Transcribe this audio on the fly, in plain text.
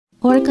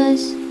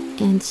Orcas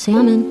and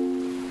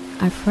salmon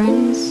are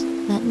friends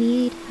that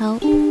need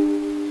help.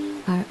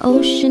 Our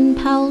ocean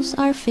pals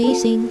are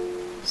facing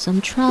some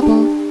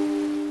trouble.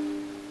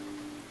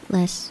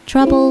 Less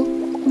trouble,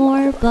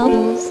 more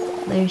bubbles.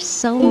 There's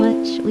so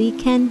much we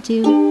can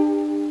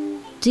do.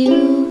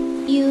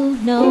 Do you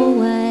know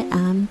what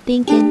I'm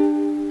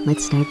thinking?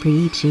 Let's start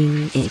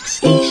preaching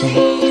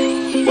extinction.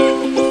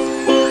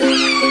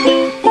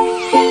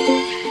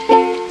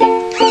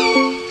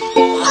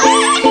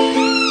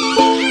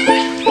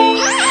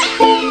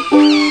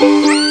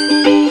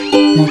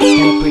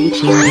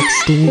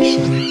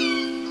 Extinction.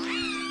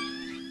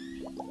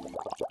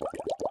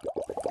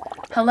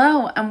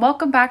 Hello, and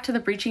welcome back to the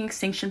Breaching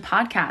Extinction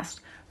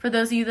podcast. For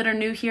those of you that are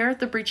new here,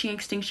 the Breaching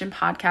Extinction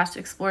podcast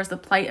explores the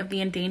plight of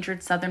the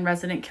endangered southern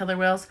resident killer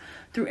whales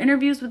through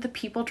interviews with the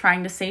people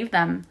trying to save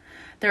them.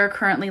 There are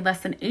currently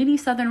less than 80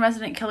 southern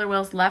resident killer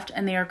whales left,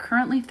 and they are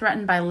currently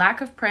threatened by lack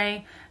of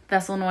prey,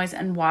 vessel noise,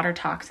 and water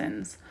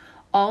toxins.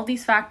 All of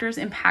these factors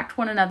impact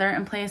one another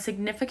and play a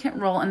significant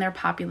role in their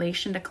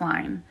population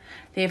decline.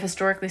 They have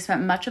historically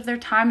spent much of their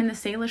time in the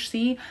Salish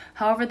Sea,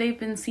 however they've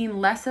been seen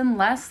less and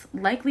less,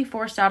 likely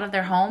forced out of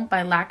their home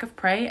by lack of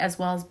prey as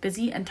well as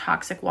busy and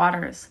toxic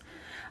waters.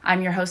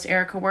 I'm your host,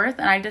 Erica Worth,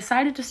 and I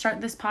decided to start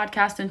this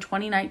podcast in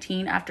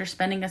 2019 after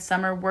spending a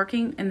summer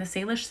working in the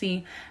Salish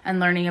Sea and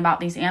learning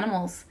about these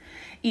animals.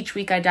 Each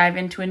week I dive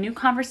into a new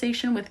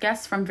conversation with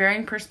guests from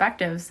varying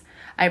perspectives.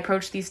 I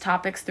approach these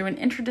topics through an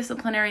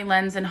interdisciplinary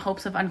lens in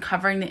hopes of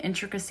uncovering the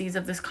intricacies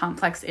of this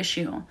complex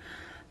issue.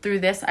 Through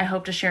this, I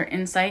hope to share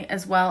insight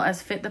as well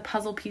as fit the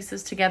puzzle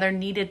pieces together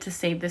needed to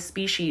save this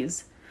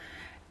species.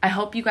 I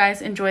hope you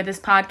guys enjoy this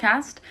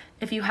podcast.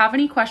 If you have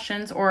any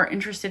questions or are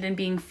interested in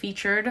being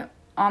featured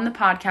on the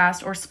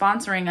podcast or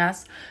sponsoring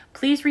us,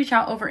 please reach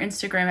out over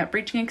Instagram at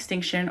Breaching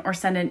Extinction or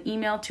send an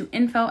email to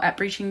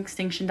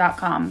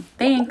info@breachingextinction.com.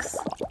 Thanks.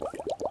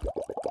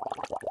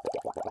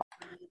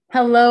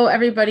 Hello,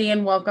 everybody,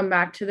 and welcome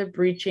back to the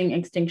Breaching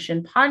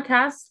Extinction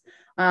podcast.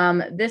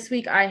 This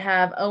week I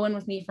have Owen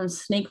with me from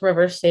Snake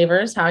River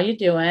Savers. How you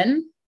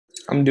doing?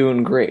 I'm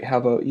doing great. How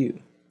about you?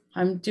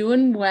 I'm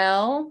doing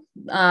well.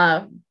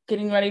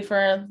 Getting ready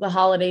for the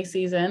holiday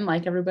season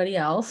like everybody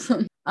else.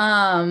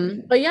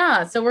 But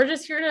yeah, so we're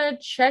just here to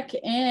check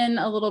in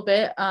a little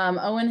bit.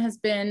 Owen has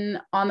been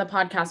on the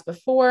podcast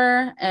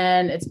before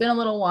and it's been a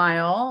little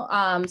while.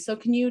 So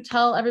can you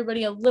tell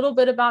everybody a little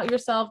bit about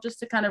yourself just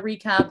to kind of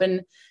recap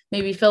and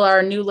maybe fill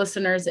our new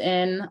listeners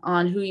in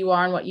on who you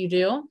are and what you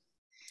do?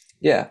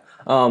 Yeah,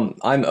 I'm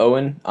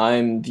Owen.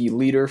 I'm the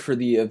leader for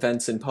the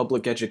events and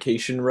public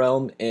education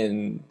realm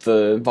in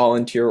the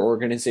volunteer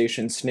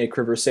organization Snake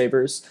River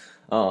Savers.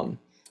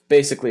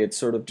 Basically, it's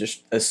sort of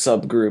just a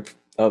subgroup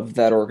of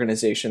that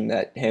organization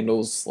that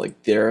handles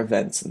like their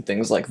events and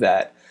things like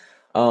that.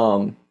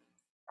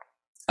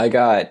 I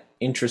got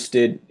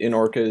interested in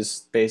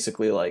orcas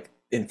basically like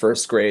in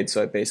first grade,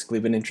 so I've basically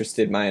been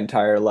interested my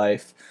entire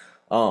life,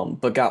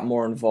 but got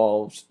more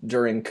involved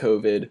during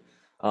COVID,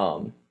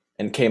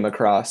 and came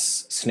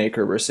across Snake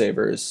River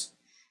Savers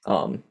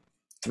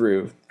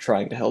through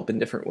trying to help in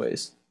different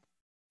ways.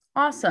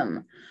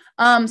 Awesome.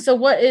 So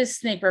what is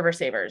Snake River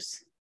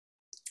Savers?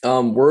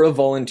 We're a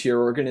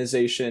volunteer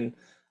organization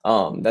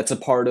that's a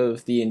part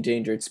of the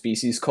Endangered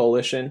Species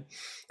Coalition.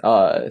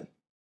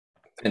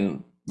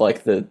 And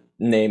like the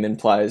name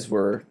implies,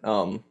 we're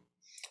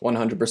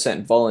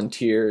 100%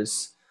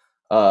 volunteers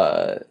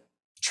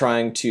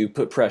trying to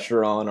put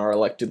pressure on our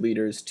elected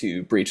leaders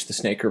to breach the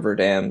Snake River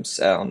dams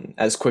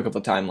as quick of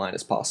a timeline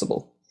as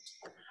possible.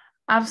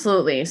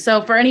 Absolutely.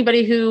 So for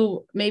anybody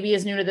who maybe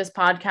is new to this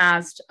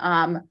podcast,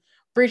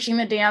 breaching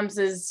the dams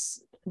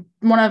is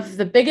one of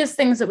the biggest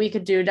things that we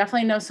could do.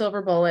 Definitely no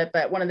silver bullet,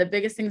 but one of the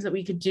biggest things that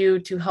we could do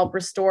to help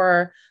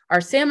restore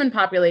our salmon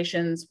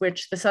populations,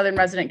 which the southern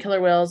resident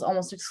killer whales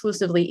almost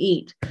exclusively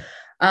eat.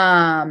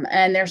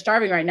 And they're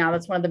starving right now.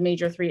 That's one of the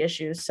major 3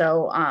 issues.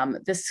 So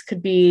this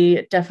could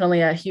be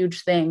definitely a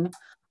huge thing.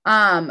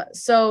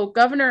 So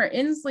Governor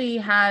Inslee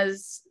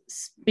has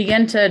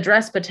begun to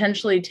address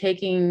potentially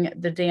taking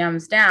the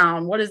dams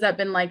down. What has that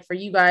been like for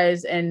you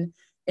guys and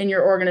in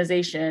your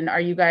organization?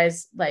 Are you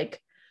guys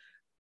like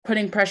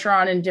putting pressure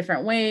on in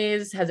different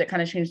ways? Has it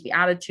kind of changed the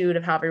attitude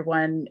of how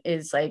everyone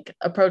is like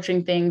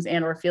approaching things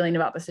and or feeling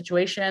about the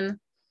situation?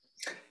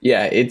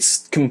 Yeah,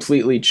 it's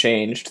completely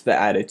changed the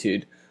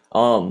attitude.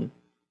 So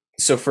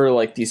for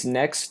like these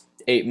next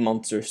 8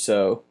 months or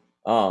so,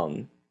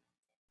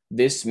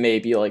 this may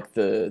be like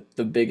the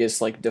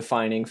biggest like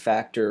defining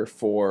factor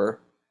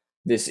for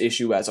this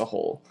issue as a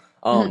whole.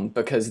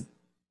 Because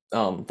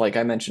like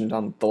I mentioned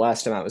on the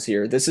last time I was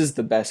here, this is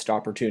the best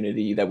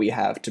opportunity that we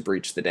have to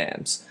breach the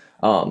dams.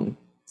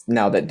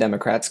 Now that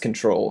Democrats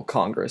control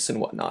Congress and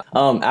whatnot.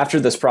 After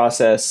this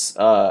process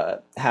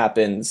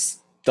happens,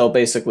 they'll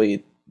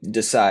basically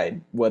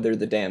decide whether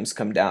the dams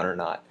come down or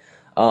not.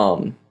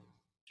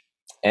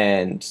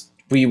 And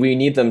we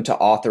need them to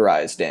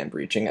authorize dam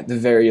breaching at the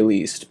very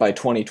least by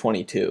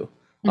 2022,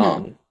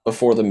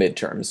 before the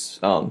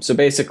midterms. So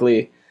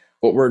basically,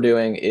 what we're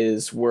doing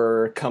is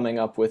we're coming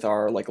up with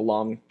our like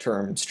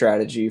long-term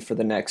strategy for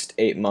the next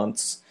 8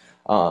 months.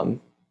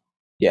 Um,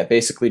 yeah,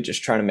 basically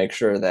just trying to make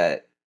sure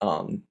that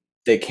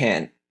they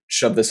can't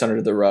shove this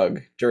under the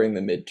rug during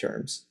the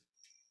midterms.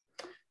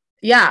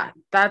 Yeah,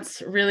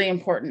 that's really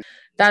important.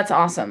 That's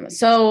awesome.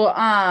 So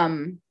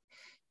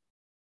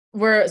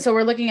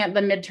we're looking at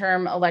the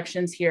midterm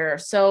elections here.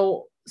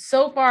 So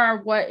far,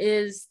 what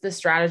is the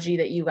strategy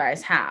that you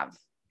guys have?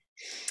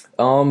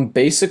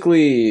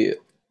 Basically,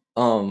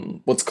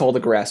 what's called a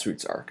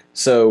grassroots arc.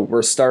 So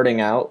we're starting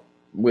out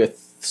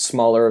with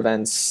smaller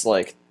events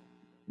like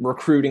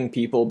recruiting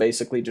people,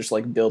 basically just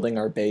like building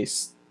our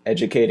base,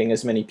 educating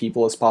as many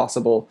people as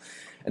possible,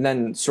 and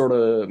then sort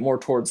of more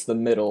towards the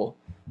middle,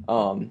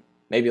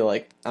 maybe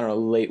like I don't know,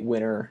 late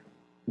winter,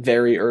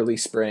 very early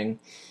spring,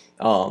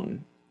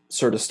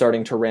 sort of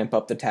starting to ramp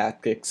up the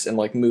tactics and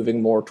like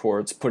moving more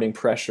towards putting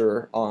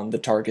pressure on the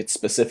targets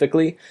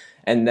specifically,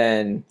 and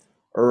then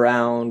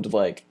around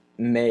like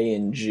May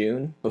and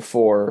June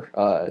before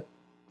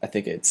I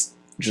think it's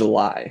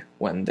July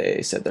when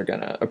they said they're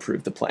gonna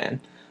approve the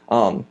plan.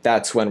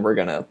 That's when we're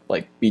gonna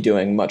like be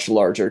doing much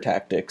larger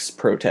tactics,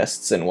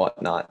 protests and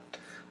whatnot,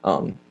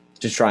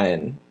 to try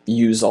and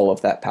use all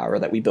of that power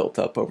that we built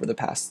up over the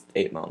past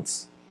 8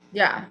 months.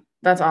 Yeah,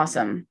 that's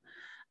awesome.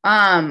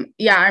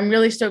 Yeah, I'm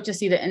really stoked to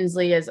see that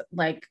Inslee is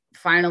like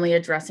finally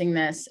addressing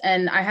this.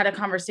 And I had a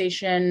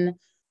conversation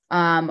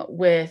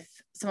with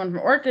someone from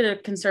Orca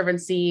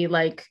Conservancy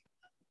like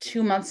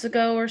 2 months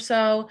ago or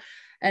so.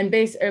 And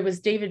it was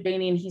David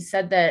Bainey, and he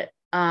said that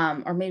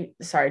or maybe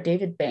sorry,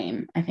 David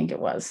Bain, I think it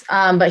was.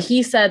 But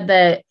he said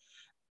that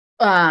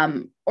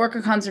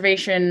Orca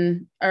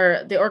Conservation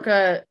or the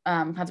Orca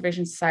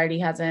Conservation Society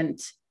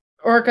hasn't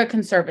Orca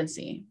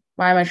Conservancy.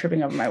 Why am I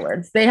tripping over my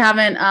words? They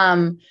haven't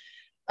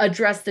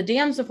addressed the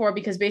dams before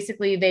because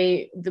basically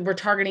they were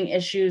targeting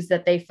issues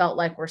that they felt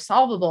like were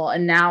solvable,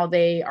 and now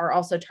they are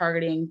also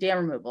targeting dam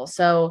removal.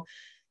 So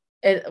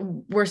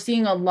we're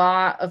seeing a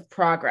lot of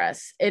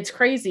progress. It's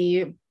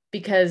crazy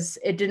because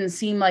it didn't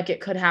seem like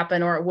it could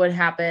happen or it would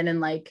happen, and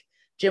like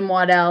Jim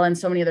Waddell and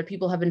so many other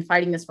people have been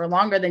fighting this for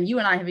longer than you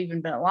and I have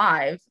even been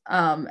alive,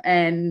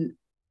 and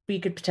we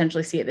could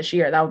potentially see it this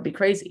year. That would be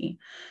crazy.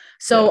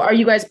 So Yeah. are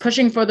you guys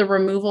pushing for the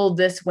removal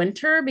this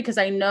winter? Because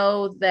I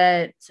know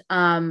that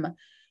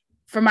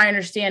from my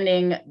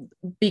understanding,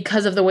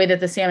 because of the way that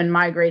the salmon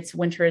migrates,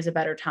 winter is a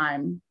better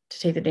time to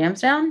take the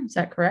dams down. Is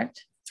that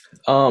correct?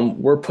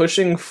 We're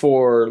pushing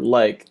for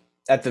like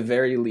at the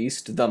very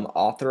least them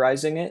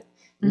authorizing it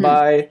Mm-hmm.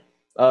 by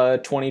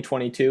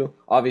 2022.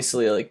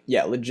 Obviously, like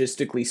yeah,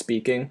 logistically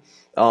speaking,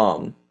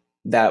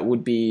 that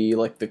would be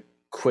like the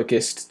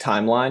quickest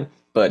timeline,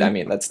 but I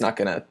mean that's not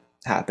gonna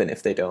happen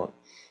if they don't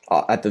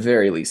at the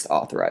very least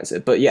authorize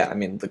it. But yeah, I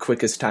mean the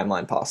quickest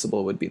timeline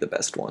possible would be the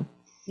best one.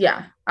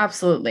 Yeah,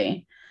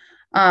 absolutely.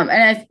 And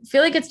I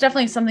feel like it's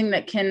definitely something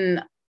that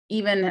can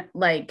even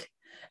like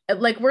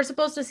we're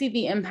supposed to see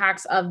the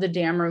impacts of the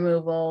dam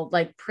removal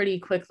like pretty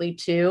quickly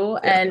too.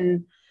 Yeah.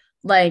 And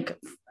like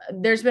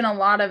there's been a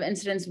lot of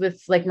incidents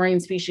with like marine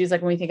species,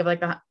 like when we think of like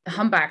the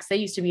humpbacks, they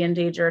used to be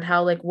endangered,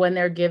 how like when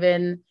they're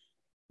given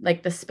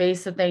like the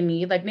space that they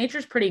need, like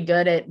nature's pretty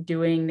good at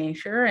doing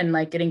nature and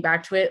like getting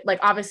back to it. Like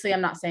obviously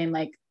I'm not saying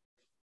like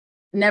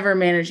never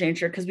manage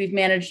nature, because we've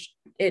managed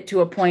it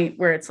to a point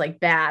where it's like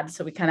bad,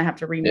 so we kind of have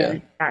to Yeah. remanage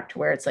it back to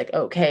where it's like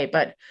okay.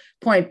 But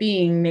point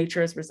being,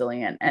 nature is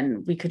resilient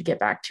and we could get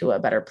back to a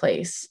better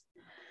place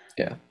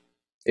Yeah.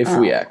 If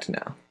we um, act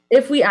now.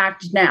 if we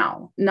act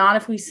now, not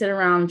if we sit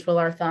around and twiddle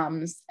our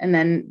thumbs and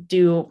then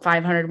do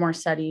 500 more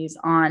studies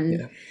on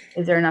Yeah.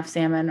 is there enough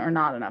salmon or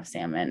not enough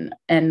salmon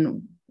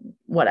and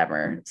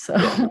whatever. So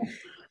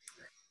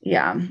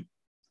Yeah. yeah.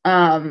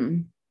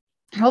 um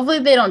Hopefully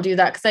they don't do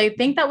that, because I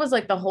think that was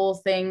like the whole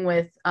thing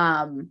with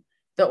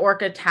the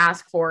Orca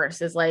task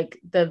force is like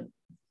the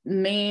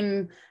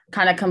main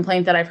kind of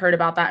complaint that I've heard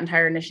about that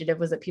entire initiative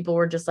was that people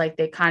were just like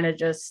they kind of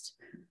just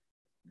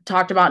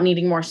talked about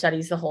needing more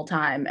studies the whole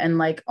time and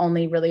like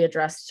only really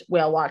addressed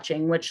whale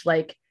watching, which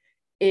like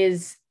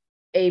is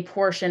a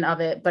portion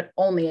of it, but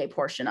only a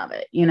portion of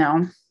it, you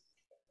know?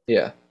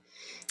 Yeah.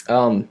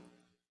 Um,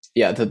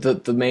 yeah,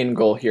 the main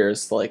goal here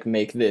is to like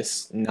make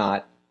this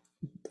not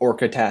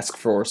Orca Task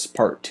Force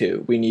Part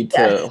 2. We need to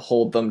Yes.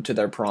 hold them to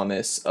their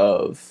promise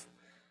of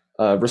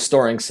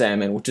restoring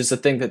salmon, which is a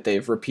thing that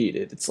they've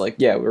repeated. It's like,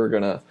 yeah, we're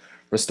gonna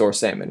restore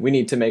salmon. We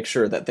need to make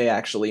sure that they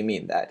actually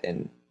mean that.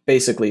 And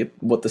basically,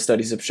 what the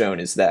studies have shown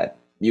is that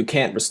you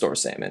can't restore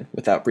salmon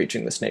without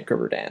breaching the Snake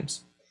River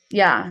dams.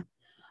 Yeah.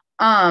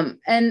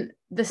 And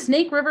the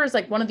Snake River is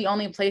like one of the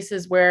only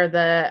places where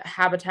the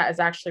habitat is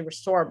actually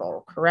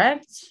restorable,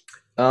 correct?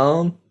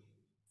 Um,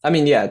 I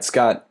mean, yeah, it's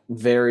got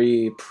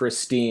very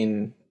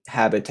pristine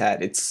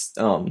habitat. It's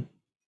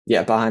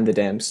yeah, behind the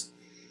dams.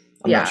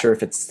 I'm not Yeah, sure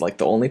if it's like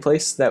the only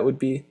place that would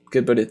be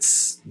good, but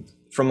it's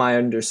from my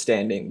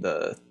understanding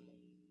the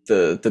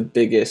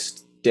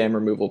biggest dam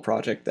removal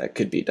project that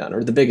could be done,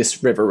 or the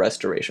biggest river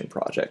restoration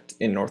project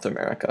in North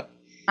America.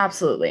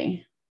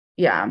 absolutely.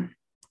 Yeah.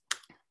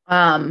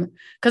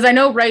 Because I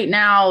know right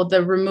now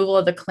the removal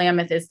of the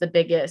Klamath is the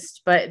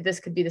biggest, but this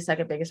could be the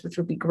second biggest, which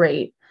would be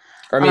great.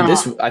 Or, I mean,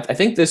 I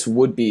think this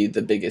would be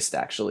the biggest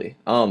actually.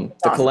 The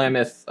Awesome.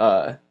 Klamath,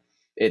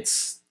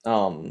 it's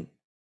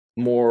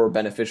more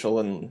beneficial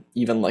than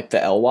even like the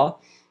Elwha.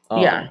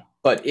 Yeah.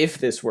 But if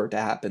this were to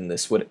happen,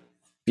 this would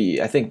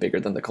be, I think, bigger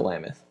than the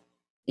Klamath.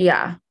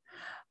 Yeah.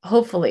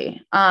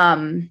 Hopefully.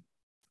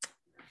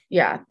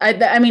 Yeah.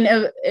 I mean,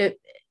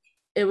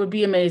 it would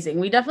be amazing.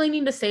 We definitely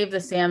need to save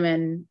the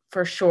salmon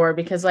for sure,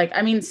 because like,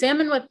 I mean,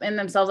 salmon within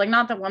themselves, like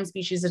not that one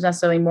species is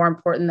necessarily more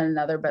important than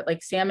another, but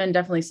like salmon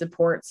definitely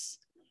supports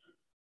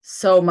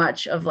so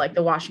much of like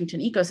the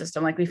Washington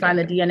ecosystem. Like we find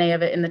the DNA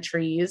of it in the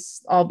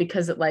trees, all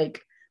because it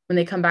like when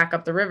they come back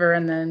up the river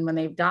and then when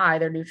they die,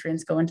 their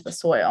nutrients go into the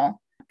soil.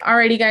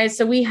 Alrighty, guys.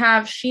 So we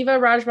have Shiva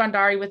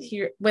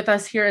Rajbandari with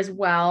us here as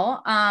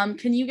well.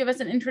 Can you give us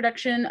an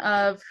introduction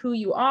of who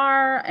you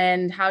are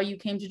and how you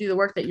came to do the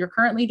work that you're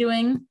currently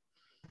doing?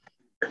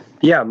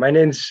 Yeah, my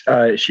name's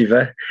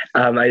Shiva.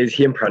 I use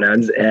he, him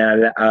pronouns,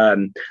 and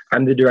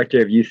I'm the director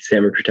of Youth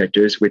Salmon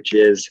Protectors, which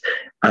is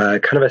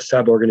kind of a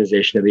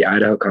sub-organization of the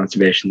Idaho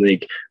Conservation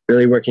League,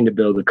 really working to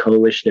build a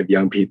coalition of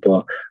young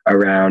people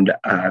around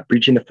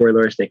breaching the four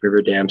lower Snake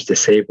River dams to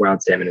save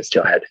wild salmon and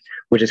steelhead,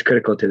 which is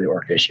critical to the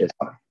orca issue as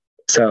well.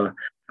 So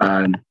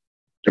I'm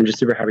just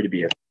super happy to be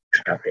here.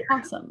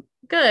 Awesome.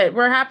 Good.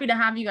 We're happy to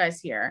have you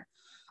guys here.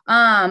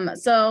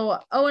 So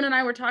Owen and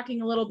I were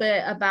talking a little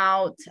bit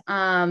about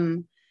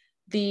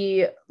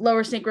the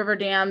lower Snake River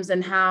dams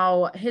and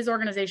how his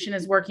organization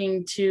is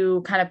working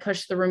to kind of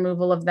push the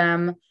removal of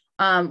them.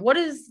 What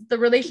is the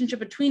relationship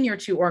between your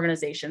two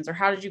organizations, or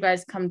how did you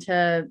guys come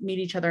to meet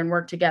each other and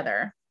work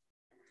together?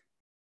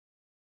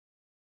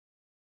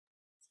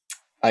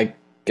 I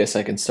guess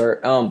I can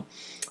start.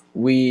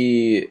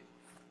 We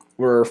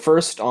were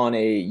first on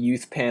a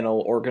youth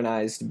panel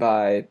organized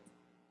by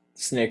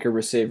Snake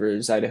River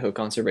Savers, Idaho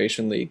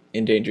Conservation League,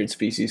 Endangered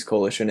Species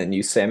Coalition, and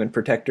Youth Salmon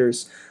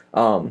Protectors,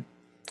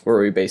 where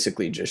we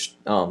basically just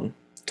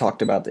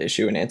talked about the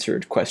issue and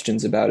answered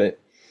questions about it,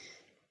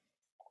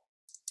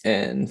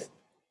 and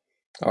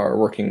are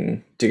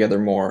working together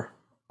more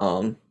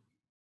on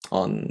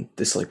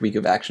this like week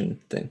of action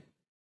thing.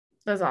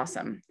 That's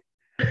awesome.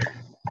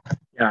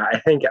 Yeah, I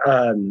think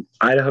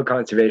Idaho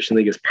Conservation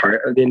League is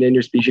part of the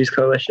Endangered Species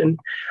Coalition.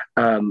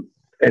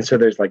 And so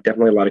there's like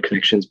definitely a lot of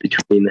connections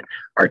between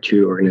our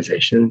two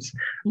organizations.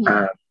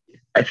 Mm-hmm.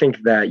 I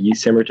think that Youth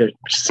Salmon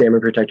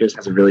Protectors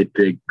has a really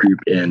big group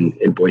in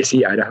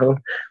Boise, Idaho,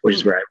 which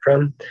is where I'm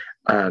from.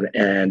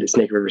 And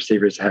Snake River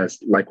Savers has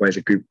likewise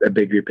a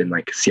big group in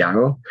like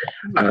Seattle.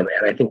 And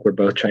I think we're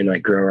both trying to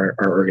like grow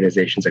our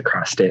organizations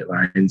across state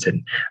lines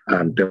and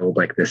build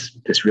like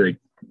this really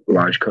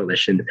large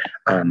coalition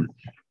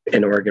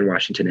in Oregon,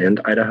 Washington, and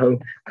Idaho,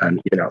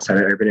 even outside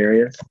of urban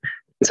areas.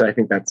 And so I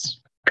think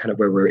that's kind of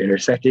where we're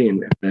intersecting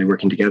and really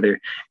working together.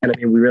 And I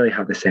mean, we really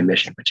have the same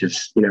mission, which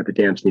is, the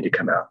dams need to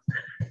come out.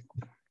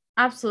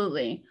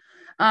 Absolutely.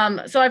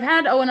 So I've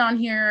had Owen on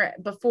here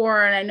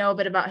before, and I know a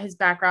bit about his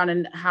background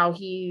and how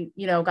he,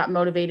 got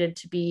motivated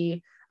to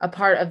be a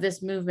part of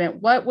this movement.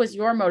 What was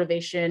your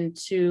motivation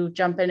to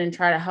jump in and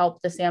try to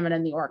help the salmon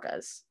and the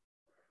orcas?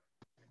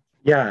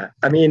 Yeah,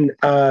 I mean,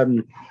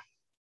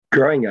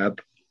 growing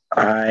up,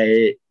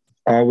 I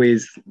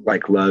always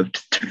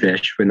loved to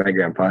fish with my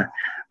grandpa.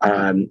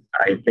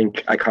 I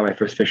think I caught my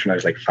first fish when I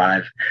was like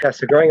 5. Yeah,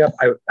 so growing up,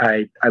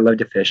 I loved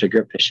to fish. I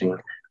grew up fishing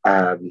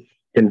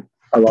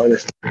along the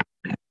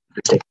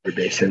Snake River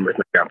Basin with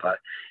my grandpa.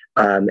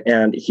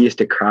 And he used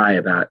to cry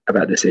about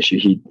this issue.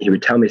 He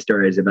would tell me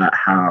stories about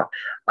how,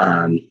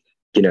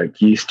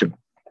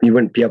 you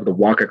wouldn't be able to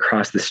walk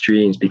across the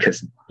streams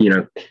because,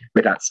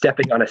 without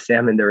stepping on a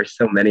salmon, there were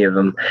so many of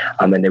them.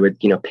 And they would,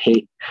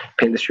 paint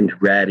the streams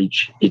red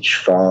each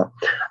fall.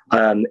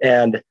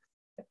 And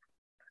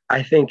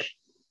I think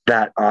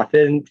that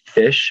often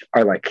fish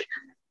are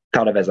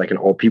thought of as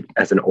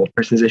an old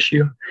person's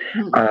issue.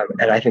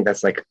 And I think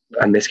that's like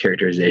a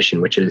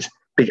mischaracterization, which is,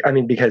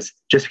 because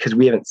just because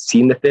we haven't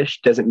seen the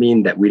fish doesn't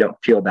mean that we don't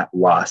feel that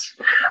loss.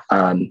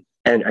 And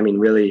I mean,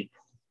 really,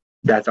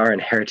 that's our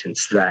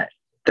inheritance that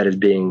is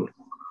being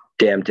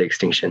damned to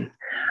extinction.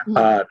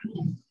 And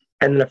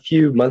then a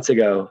few months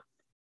ago,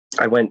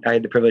 I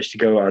had the privilege to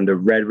go on the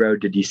Red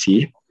Road to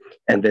DC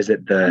and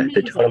visit the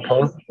totem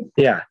pole.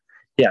 Yeah,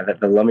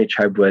 that the Lummi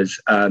tribe was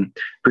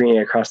bringing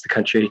across the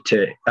country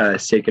to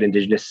sacred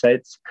indigenous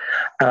sites.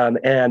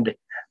 And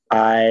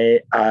I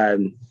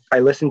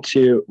listened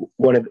to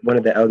one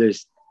of the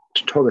elders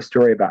told a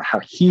story about how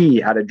he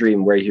had a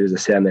dream where he was a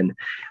salmon,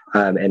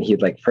 and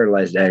he'd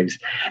fertilized eggs.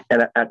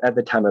 And at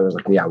the time I was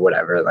like, yeah,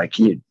 whatever.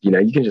 You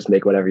can just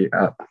make whatever you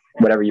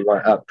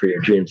want up for your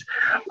dreams.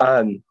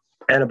 And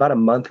about a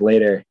month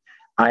later,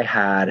 I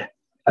had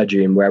a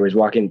dream where I was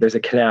walking. There's a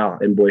canal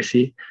in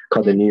Boise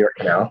called the New York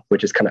Canal,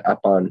 which is kind of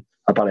up on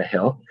a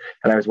hill.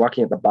 And I was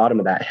walking at the bottom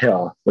of that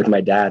hill with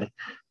my dad.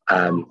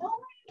 And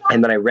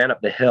then I ran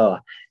up the hill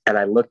and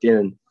I looked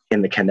in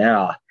the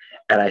canal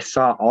and I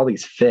saw all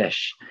these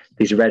fish,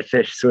 these red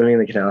fish swimming in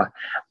the canal.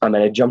 And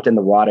I jumped in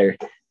the water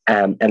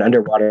And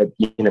underwater,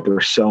 there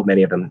were so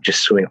many of them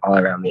just swimming all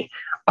around me.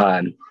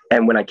 And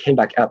when I came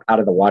back up out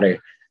of the water,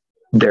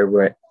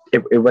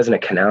 it wasn't a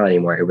canal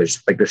anymore. It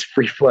was like this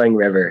free flowing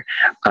river.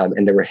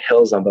 And there were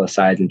hills on both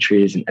sides and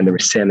trees, and there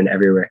was salmon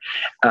everywhere.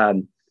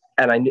 And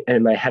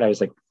in my head, I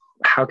was like,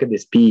 how could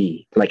this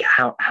be? Like,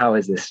 how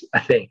is this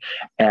a thing?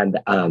 And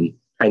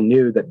I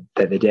knew that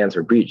the dams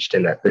were breached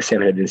and that the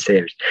salmon had been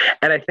saved.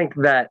 And I think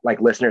that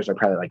like listeners are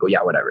probably like, oh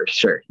yeah, whatever,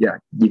 sure. Yeah,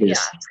 you can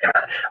just,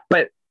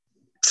 but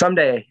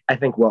someday I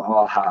think we'll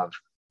all have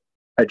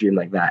a dream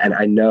like that. And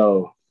I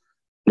know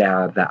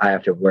now that I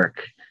have to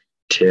work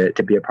to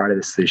be a part of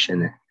the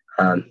solution.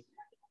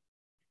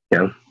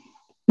 We've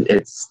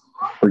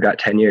got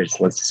 10 years.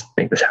 Let's just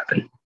make this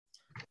happen.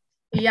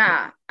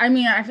 Yeah. I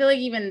mean, I feel like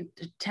even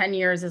 10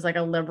 years is like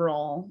a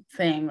liberal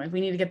thing. Like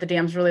we need to get the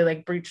dams really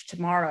like breached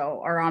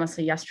tomorrow or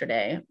honestly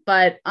yesterday.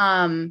 But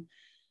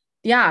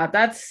yeah,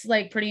 that's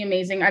like pretty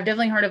amazing. I've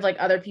definitely heard of like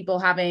other people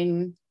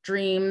having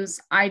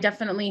dreams. I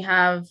definitely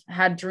have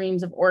had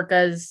dreams of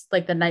orcas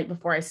like the night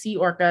before I see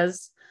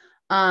orcas.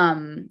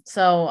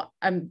 So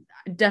I'm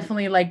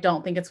definitely like,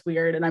 don't think it's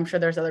weird. And I'm sure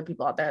there's other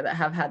people out there that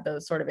have had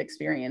those sort of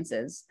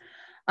experiences.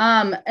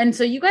 And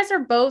so you guys are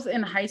both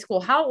in high school.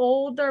 How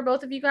old are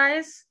both of you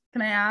guys?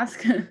 Can I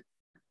ask?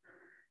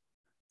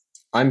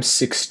 I'm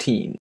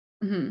 16.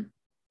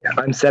 Mm-hmm.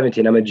 I'm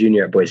 17. I'm a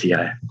junior at Boise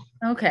High.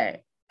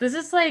 Okay. This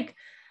is like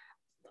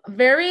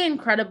very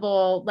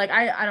incredible. Like,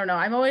 I don't know.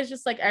 I'm always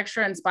just like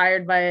extra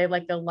inspired by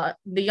like the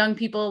young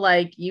people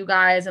like you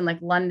guys and like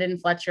London,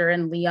 Fletcher,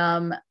 and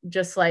Liam,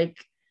 just like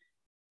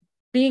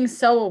being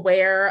so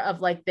aware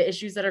of like the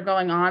issues that are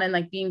going on and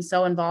like being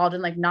so involved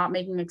and like not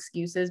making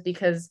excuses,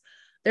 because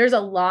there's a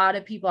lot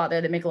of people out there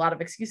that make a lot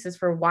of excuses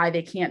for why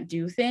they can't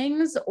do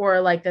things,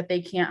 or like that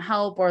they can't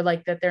help, or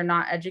like that they're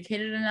not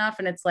educated enough.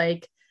 And it's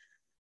like,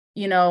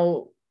 you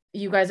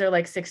guys are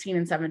like 16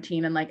 and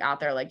 17 and like out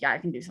there like, yeah, I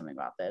can do something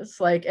about this.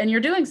 Like, and you're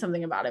doing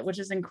something about it, which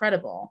is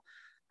incredible.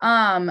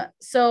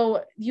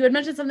 So you had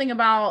mentioned something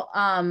about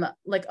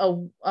like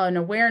an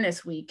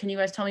awareness week. Can you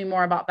guys tell me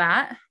more about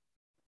that?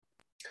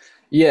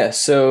 Yeah,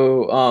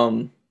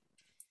 so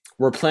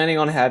we're planning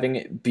on having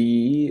it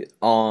be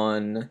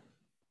on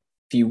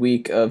the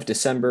week of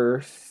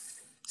December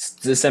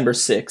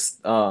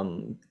 6th,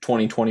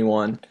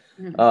 2021.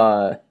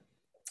 Mm-hmm.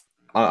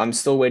 I'm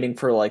still waiting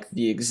for like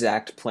the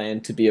exact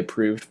plan to be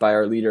approved by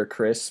our leader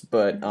Chris,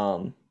 but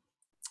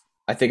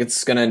I think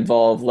it's going to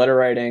involve letter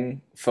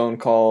writing, phone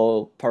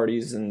call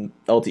parties, and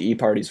LTE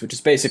parties, which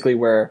is basically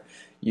where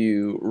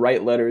you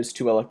write letters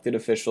to elected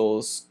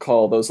officials,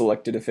 call those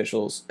elected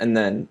officials, and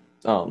then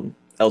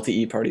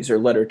LTE parties, or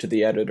letter to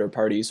the editor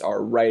parties,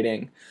 are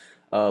writing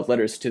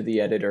letters to the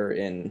editor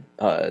in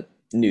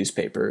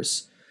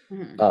newspapers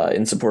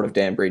in support of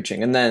dam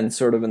breaching. And then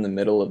sort of in the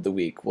middle of the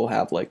week, we'll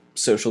have like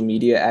social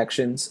media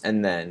actions.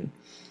 And then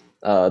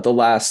the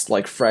last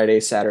like Friday,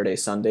 Saturday,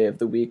 Sunday of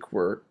the week,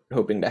 we're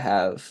hoping to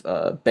have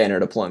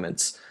banner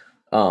deployments,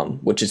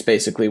 which is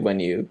basically when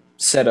you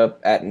set up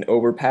at an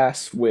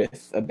overpass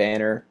with a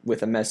banner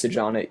with a message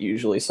on it,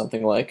 usually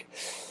something like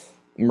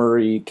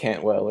Murray,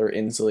 Cantwell, or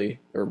Inslee,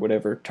 or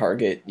whatever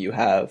target you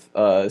have,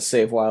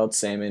 save wild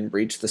salmon,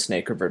 breach the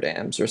Snake River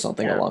dams, or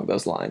something along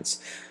those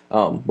lines,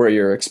 where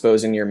you're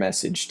exposing your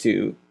message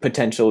to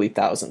potentially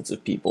thousands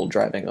of people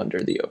driving under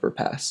the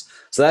overpass.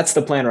 So that's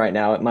the plan right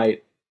now. It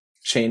might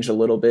change a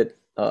little bit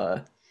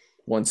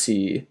once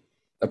he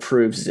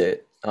approves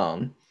it.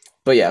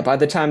 But yeah, by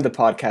the time the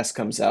podcast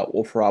comes out,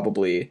 we'll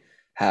probably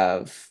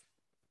have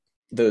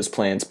those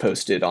plans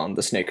posted on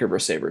the Snake River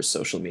Savers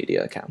social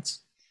media accounts.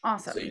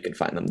 Awesome. So you can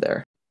find them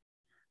there.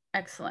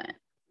 Excellent.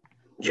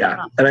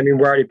 Yeah. And I mean,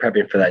 we're already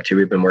prepping for that too.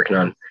 We've been working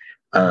on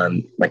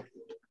like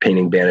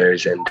painting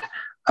banners and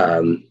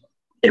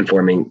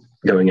informing,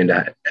 going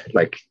into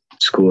like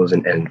schools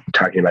and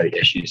talking about the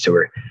issues. So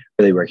we're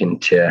really working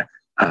to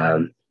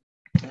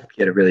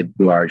get a really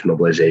large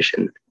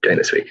mobilization during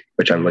this week,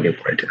 which I'm looking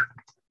forward to.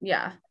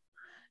 Yeah,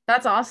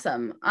 that's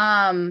awesome.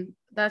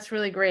 That's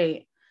really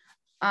great.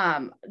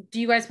 Do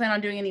you guys plan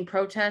on doing any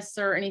protests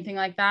or anything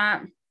like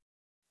that?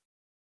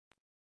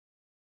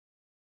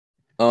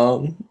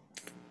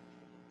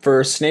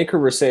 For Snake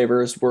River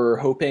Savers, we're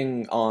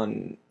hoping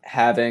on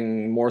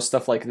having more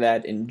stuff like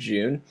that in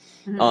June.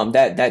 Mm-hmm.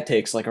 That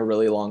takes like a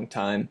really long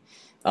time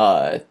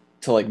to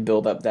like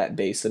build up that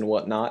base and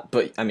whatnot.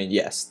 But I mean,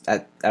 yes,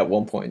 at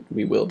one point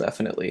we will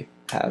definitely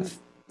have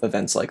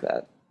events like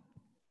that.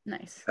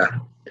 Nice.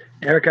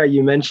 Erica,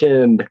 you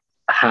mentioned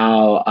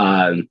how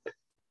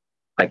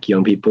like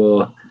young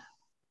people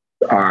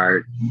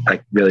are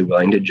like really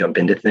willing to jump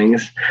into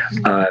things,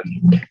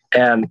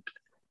 and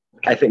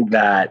I think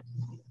that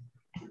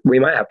we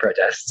might have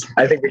protests.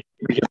 I think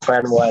we can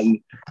plan one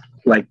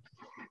like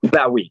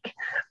that week.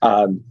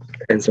 And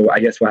so I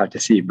guess we'll have to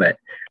see. But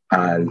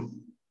I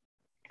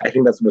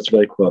think that's what's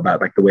really cool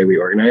about like the way we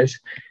organize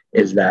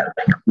is that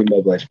we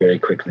mobilize very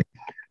quickly.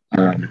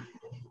 And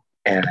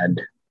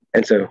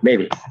so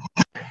maybe.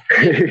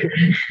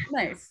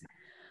 Nice.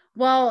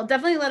 Well,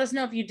 definitely let us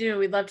know if you do.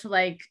 We'd love to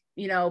like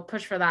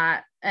push for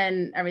that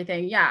and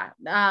everything. Yeah.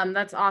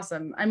 That's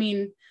awesome. I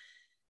mean,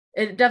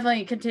 it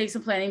definitely can take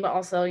some planning, but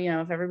also,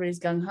 if everybody's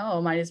gung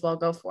ho, might as well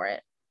go for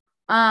it.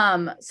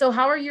 So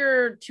how are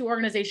your two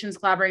organizations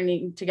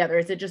collaborating together?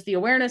 Is it just the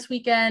awareness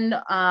weekend?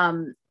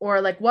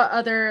 Or like what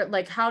other,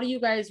 like, how do you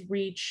guys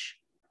reach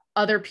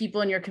other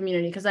people in your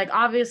community? Because like,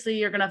 obviously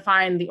you're going to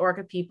find the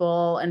orca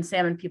people and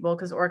salmon people,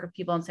 because orca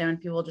people and salmon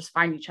people just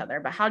find each other.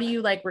 But how do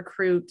you like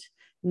recruit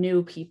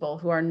new people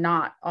who are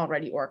not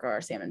already orca or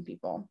salmon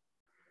people?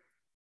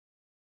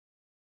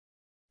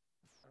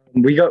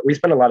 We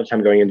spend a lot of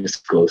time going into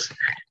schools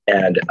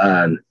and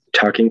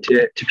talking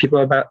to people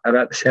about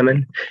the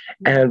salmon.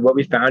 And what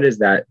we found is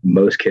that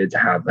most kids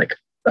have like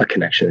a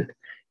connection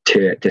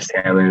to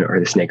salmon or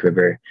the Snake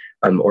River,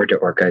 or to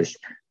orcas,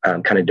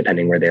 kind of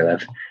depending where they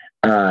live.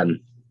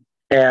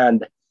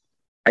 And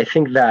I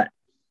think that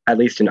at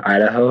least in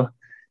Idaho,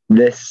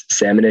 this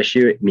salmon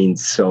issue, it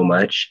means so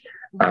much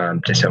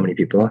to so many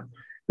people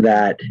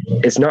that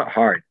it's not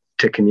hard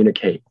to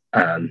communicate,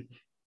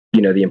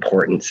 the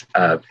importance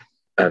of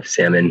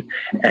salmon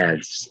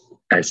as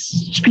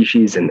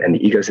species and the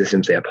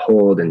ecosystems they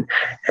uphold and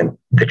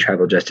the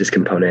tribal justice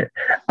component.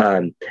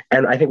 And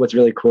I think what's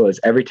really cool is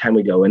every time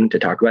we go in to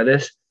talk about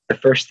this, the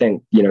first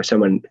thing,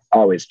 someone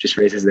always just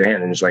raises their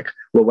hand and is like,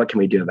 well, what can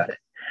we do about it?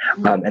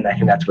 And I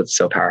think that's what's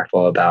so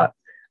powerful about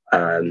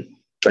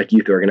like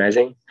youth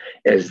organizing,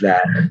 is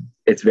that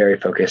it's very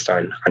focused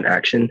on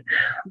action.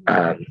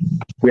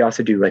 We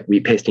also do like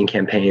wheat pasting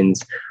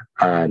campaigns,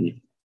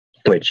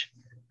 which,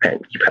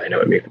 and you probably know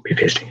what wheat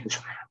pasting is.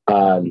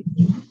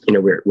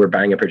 We're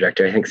buying a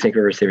projector. I think Snake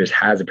River Savers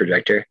has a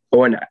projector.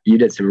 Oh, and you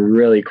did some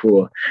really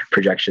cool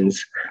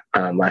projections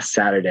last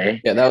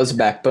Saturday. Yeah, that was a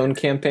Backbone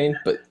campaign,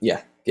 but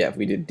yeah,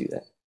 we did do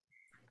that.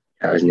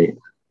 That was neat.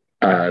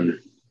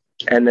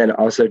 And then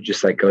also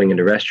just like going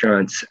into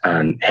restaurants,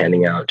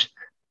 handing out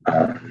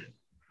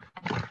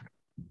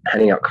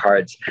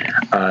cards,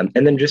 and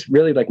then just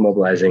really like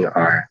mobilizing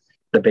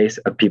the base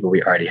of people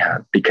we already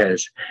have,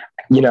 because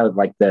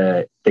like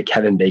the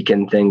Kevin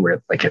Bacon thing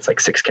where like it's like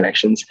 6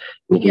 connections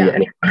and you can get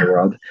anywhere in the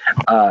world.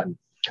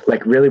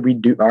 Like really we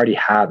do already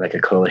have like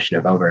a coalition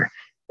of over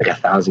like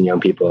 1,000 young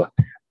people,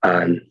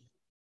 and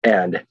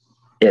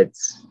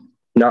it's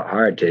not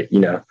hard to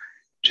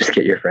just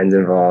get your friends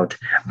involved,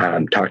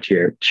 talk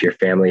to your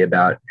family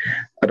about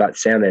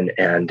salmon,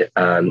 and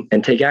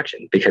take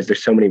action, because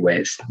there's so many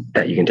ways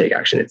that you can take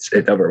action. It's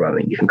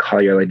overwhelming. You can call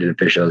your elected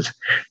officials,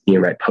 you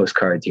can write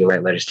postcards, you can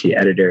write letters to the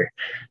editor,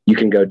 you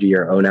can go do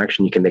your own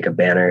action, you can make a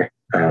banner.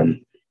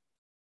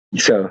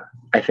 So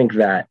I think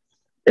that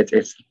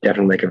it's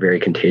definitely like a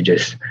very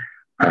contagious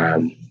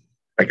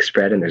like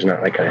spread, and there's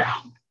not like a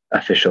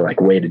official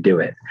like way to do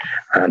it,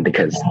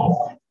 because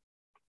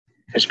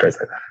it spreads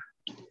like that.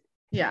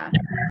 Yeah.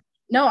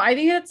 No, I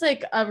think that's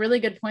like a really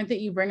good point that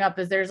you bring up,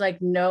 is there's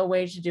like no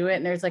way to do it.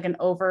 And there's like an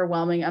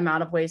overwhelming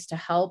amount of ways to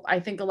help. I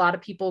think a lot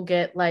of people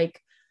get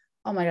like,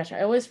 oh my gosh,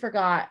 I always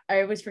forget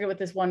what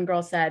this one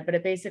girl said, but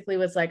it basically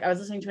was like, I was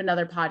listening to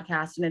another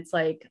podcast and it's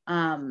like,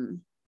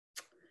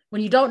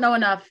 when you don't know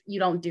enough,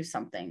 you don't do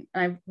something.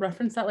 And I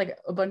referenced that like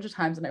a bunch of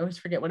times and I always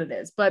forget what it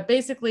is, but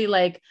basically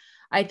like,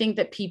 I think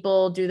that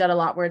people do that a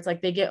lot, where it's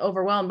like, they get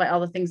overwhelmed by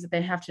all the things that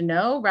they have to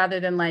know, rather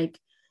than like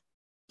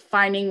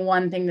finding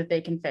one thing that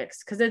they can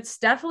fix. Cause it's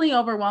definitely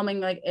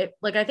overwhelming. I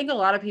think a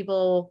lot of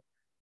people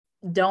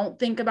don't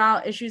think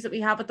about issues that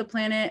we have with the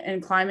planet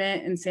and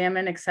climate and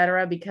salmon, et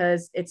cetera,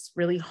 because it's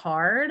really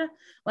hard.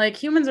 Like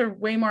humans are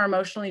way more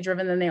emotionally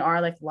driven than they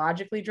are like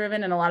logically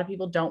driven. And a lot of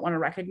people don't want to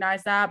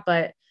recognize that.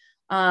 But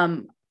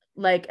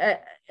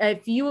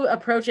if you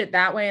approach it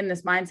that way, in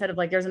this mindset of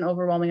like, there's an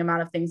overwhelming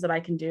amount of things that I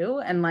can do,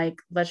 and like,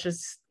 let's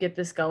just get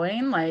this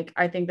going. Like,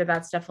 I think that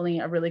that's definitely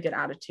a really good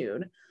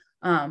attitude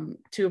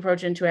to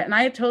approach into it. And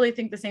I totally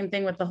think the same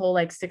thing with the whole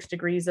like 6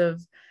 degrees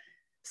of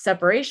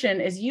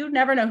separation, is you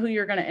never know who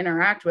you're going to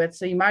interact with.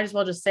 So you might as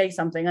well just say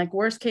something. Like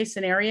worst case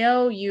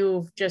scenario,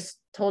 you've just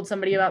told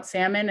somebody about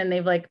salmon and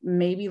they've like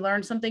maybe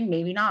learned something,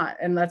 maybe not.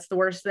 And that's the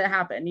worst that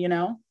happened,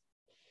 Yeah.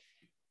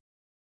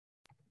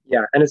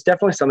 And it's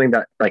definitely something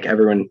that like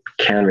everyone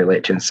can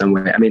relate to in some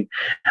way. I mean,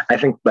 I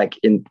think like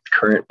in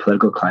current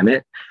political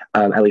climate,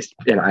 at least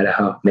in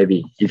Idaho,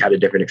 maybe you've had a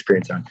different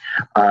experience on,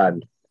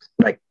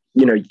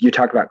 you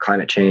talk about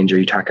climate change or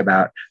you talk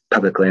about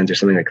public lands or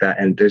something like that,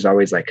 and there's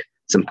always like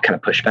some kind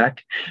of pushback.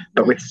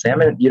 But with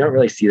salmon, you don't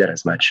really see that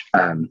as much.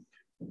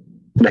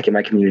 Like in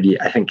my community,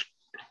 I think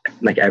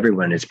like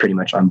everyone is pretty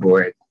much on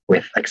board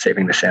with like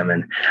saving the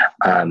salmon,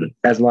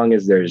 as long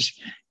as there's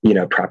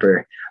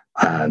proper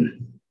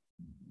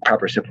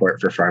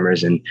support for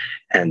farmers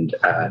and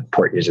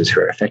port users who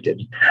are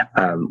affected,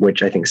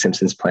 which I think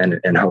Simpson's plan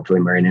and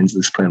hopefully Murray and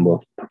Inslee's plan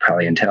will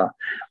probably entail.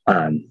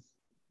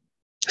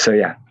 So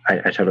yeah,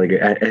 I totally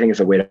agree. I think it's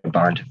a way to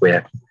bond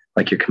with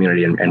like your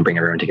community and bring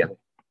everyone together.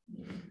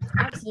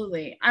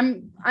 Absolutely.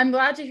 I'm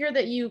glad to hear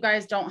that you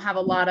guys don't have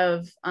a lot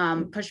of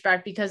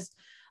pushback, because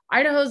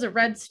Idaho's a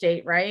red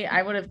state, right?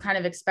 I would have kind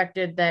of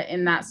expected that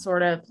in that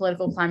sort of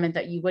political climate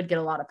that you would get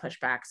a lot of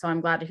pushback. So I'm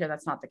glad to hear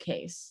that's not the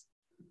case.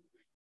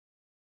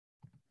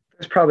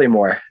 There's probably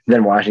more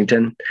than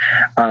Washington,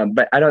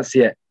 but I don't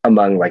see it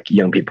among like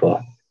young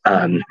people.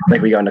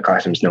 Like we go into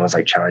classrooms, no one's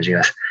like challenging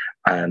us,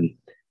 and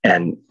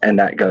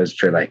that goes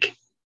for like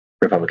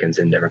Republicans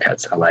and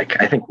Democrats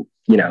alike. I think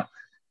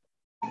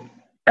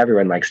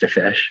everyone likes to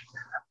fish.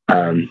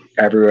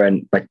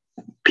 Everyone, like,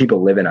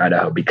 people live in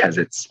Idaho because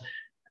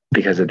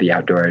of the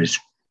outdoors,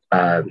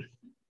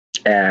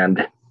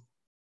 and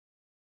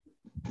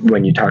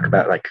when you talk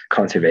about like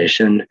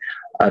conservation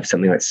of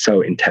something that's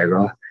so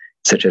integral,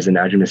 such as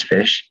anadromous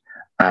fish,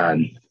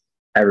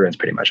 everyone's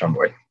pretty much on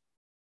board.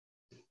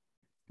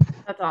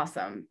 That's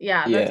awesome.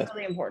 Yeah, that's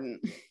really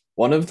important.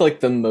 One of like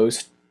the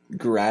most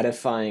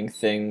gratifying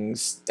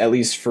things, at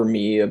least for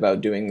me, about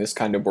doing this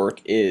kind of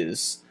work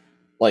is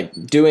like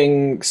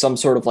doing some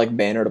sort of like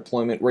banner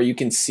deployment where you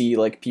can see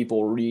like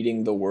people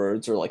reading the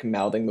words or like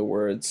mouthing the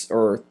words,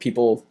 or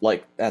people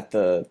like at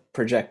the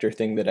projector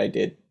thing that I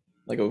did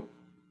like a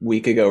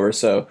week ago or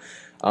so,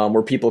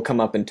 where people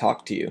come up and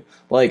talk to you.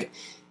 Like,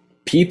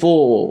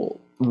 people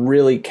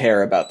really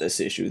care about this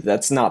issue.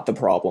 That's not the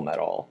problem at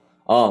all.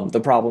 The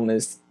problem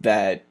is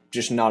that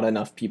just not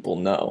enough people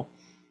know.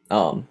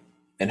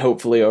 And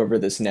hopefully over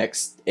this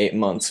next 8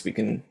 months, we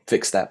can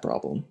fix that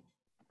problem.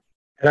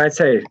 And I'd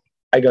say,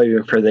 I go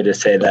even further to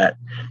say that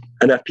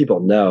enough people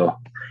know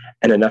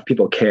and enough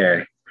people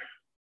care,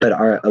 but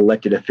our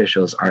elected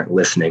officials aren't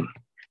listening.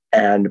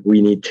 And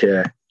we need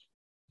to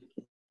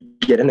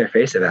get in their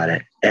face about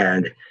it.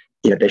 And,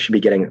 they should be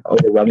getting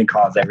overwhelming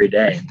calls every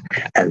day.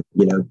 And,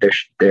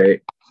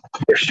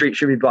 their street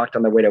should be blocked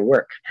on their way to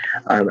work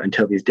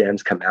until these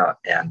dams come out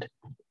and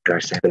our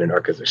salmon and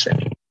orcas are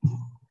safe.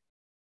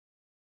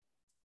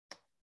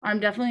 I'm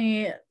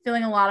definitely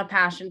feeling a lot of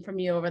passion from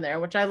you over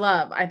there, which I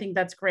love. I think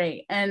that's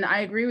great. And I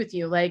agree with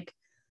you. Like,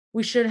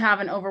 we should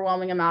have an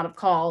overwhelming amount of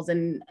calls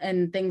and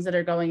things that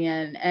are going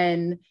in.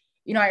 And,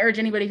 I urge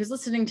anybody who's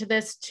listening to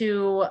this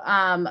to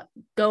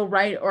go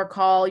write or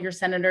call your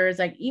senators.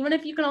 Like, even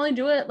if you can only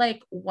do it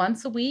like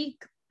once a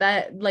week,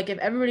 that like if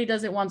everybody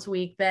does it once a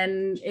week,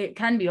 then it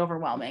can be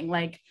overwhelming.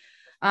 Like,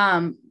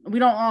 we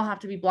don't all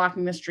have to be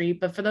blocking the street,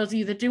 but for those of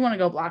you that do want to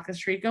go block the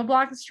street, go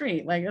block the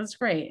street. Like, that's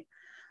great.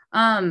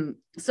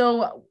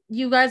 So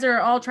you guys are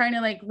all trying to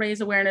like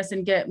raise awareness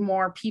and get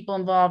more people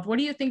involved. What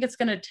do you think it's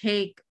going to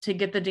take to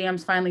get the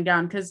dams finally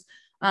down? Because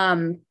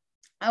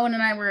Owen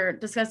and I were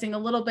discussing a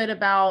little bit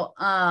about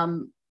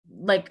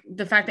like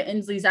the fact that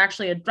Inslee's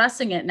actually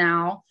addressing it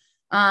now.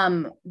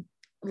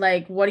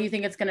 Like, what do you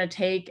think it's going to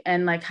take?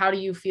 And like, how do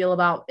you feel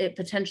about it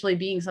potentially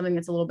being something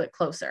that's a little bit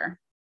closer?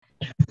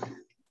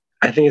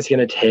 I think it's going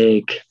to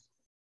take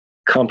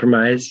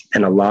compromise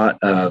and a lot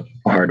of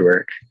hard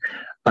work.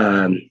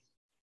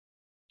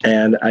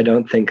 And I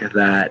don't think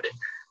that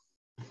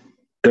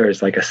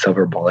there's like a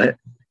silver bullet.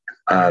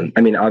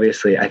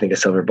 Obviously, I think a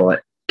silver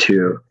bullet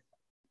to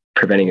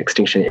preventing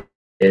extinction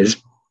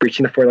is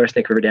breaching the 4 Lower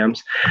Snake River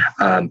dams.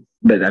 But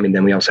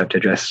then we also have to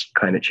address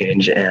climate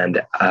change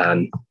and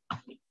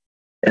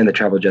the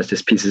tribal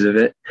justice pieces of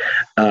it.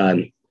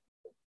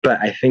 But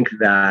I think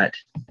that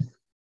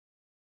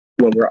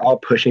when we're all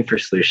pushing for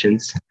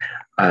solutions,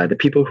 the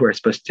people who are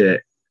supposed to,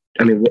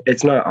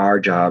 it's not our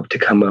job to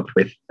come up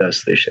with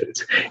those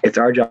solutions. It's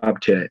our job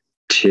to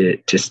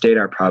state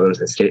our problems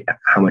and state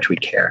how much we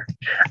care.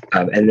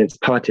 And it's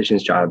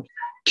politicians' job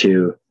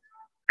to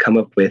come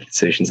up with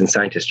solutions, and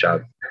scientists'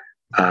 job.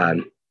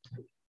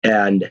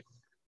 And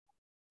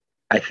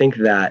I think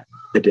that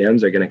the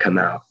dams are going to come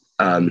out,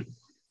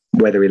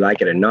 whether we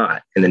like it or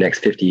not, in the next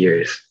 50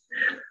 years.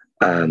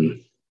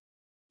 And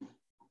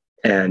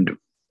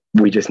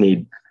we just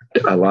need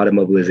a lot of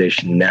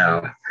mobilization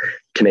now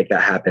to make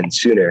that happen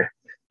sooner,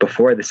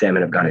 before the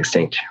salmon have gone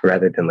extinct,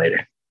 rather than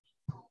later.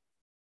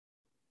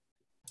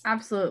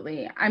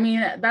 Absolutely.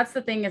 That's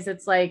the thing, is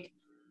it's like,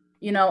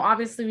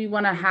 obviously we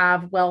want to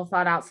have well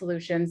thought out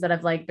solutions that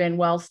have like been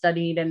well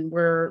studied, and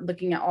we're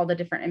looking at all the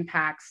different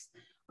impacts.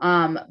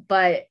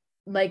 But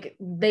like,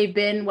 they've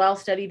been well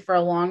studied for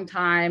a long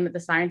time. The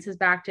science has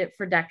backed it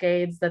for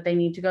decades that they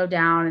need to go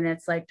down. And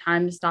it's like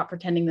time to stop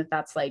pretending that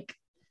that's like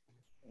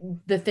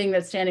the thing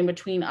that's standing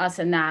between us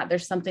and that.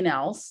 There's something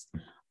else.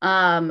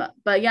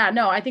 But yeah,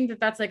 no, I think that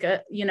that's like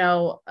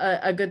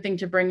a good thing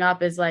to bring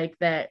up, is like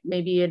that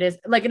maybe it is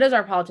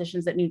our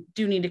politicians that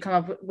do need to come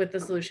up with the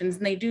solutions,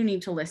 and they do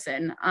need to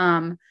listen.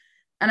 And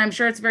I'm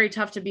sure it's very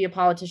tough to be a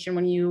politician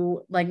when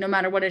you, like, no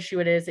matter what issue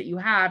it is that you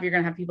have, you're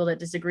going to have people that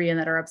disagree and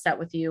that are upset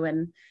with you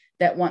and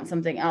that want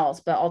something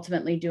else, but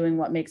ultimately doing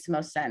what makes the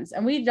most sense.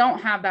 And we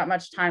don't have that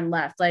much time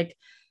left. Like,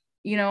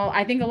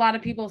 I think a lot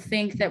of people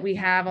think that we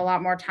have a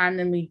lot more time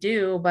than we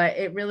do, but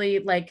it really,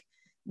 like,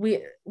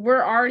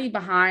 we're already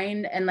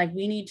behind, and like,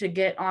 we need to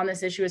get on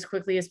this issue as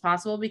quickly as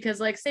possible,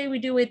 because like, say we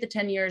do wait the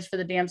 10 years for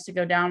the dams to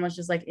go down, which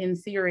is like, in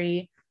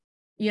theory,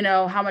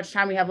 how much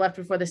time we have left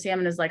before the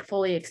salmon is like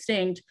fully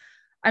extinct.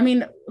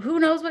 Who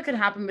knows what could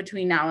happen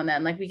between now and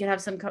then? Like, we could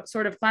have some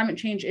sort of climate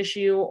change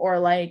issue, or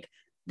like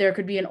there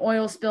could be an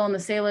oil spill in the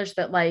Salish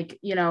that like,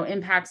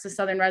 impacts the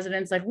southern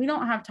residents. Like, we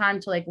don't have time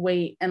to like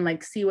wait and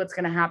like see what's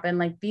going to happen.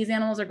 Like, these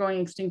animals are going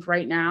extinct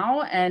right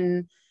now,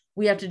 and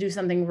we have to do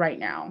something right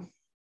now.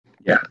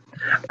 Yeah.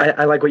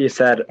 I like what you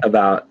said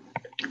about,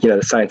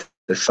 the science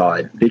is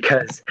solid,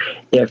 because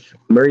if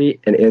Murray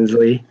and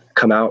Inslee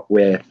come out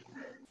with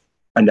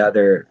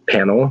another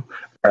panel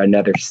or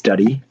another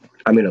study,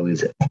 I'm going to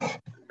lose it.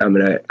 I'm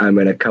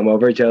going to come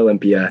over to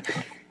Olympia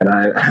and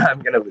I'm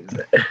going to lose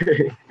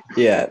it.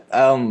 Yeah.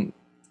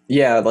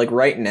 Yeah, like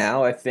right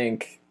now I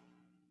think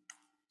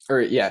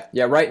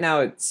right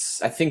now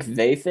I think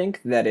they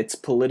think that it's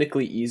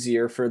politically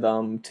easier for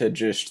them to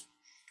just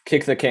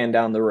kick the can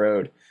down the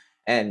road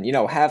and,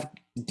 have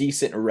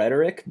decent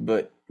rhetoric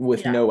but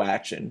with Yeah. no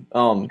action.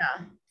 Yeah.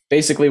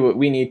 Basically what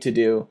we need to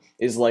do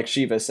is, like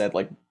Shiva said,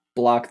 like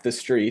block the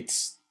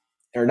streets,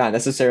 or not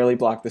necessarily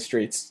block the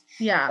streets,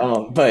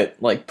 Yeah. but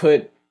like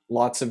put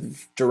lots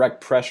of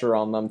direct pressure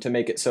on them to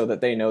make it so that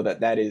they know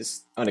that that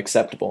is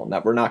unacceptable and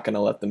that we're not going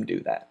to let them do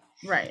that.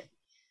 Right.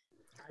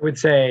 I would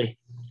say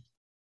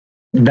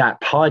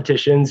that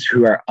politicians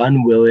who are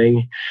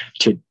unwilling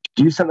to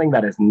do something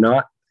that is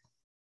not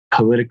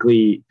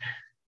politically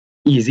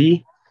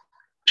easy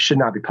should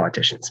not be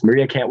politicians.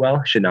 Maria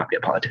Cantwell should not be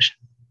a politician.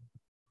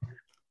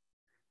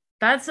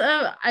 That's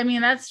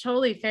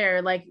totally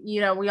fair. Like,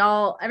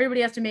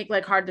 everybody has to make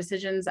like hard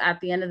decisions at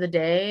the end of the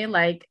day.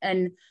 Like,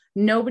 and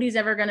nobody's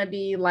ever going to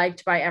be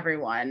liked by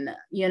everyone,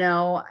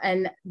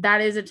 and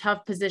that is a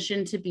tough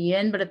position to be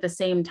in. But at the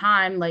same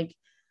time, like,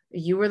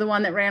 you were the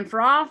one that ran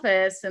for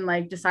office and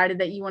like decided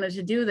that you wanted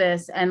to do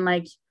this. And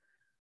like,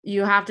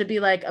 you have to be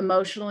like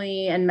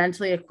emotionally and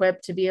mentally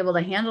equipped to be able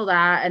to handle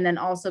that. And then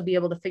also be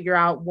able to figure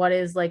out what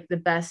is like the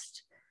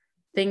best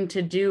thing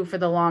to do for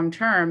the long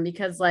term,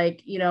 because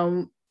like,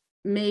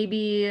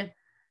 maybe,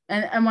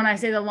 and when I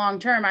say the long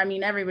term, I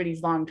mean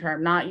everybody's long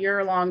term, not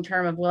your long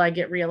term of will I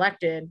get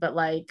reelected, but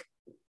like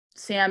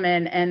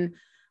Salmon and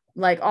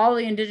like all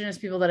the Indigenous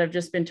people that have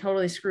just been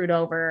totally screwed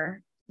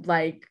over,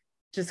 like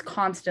just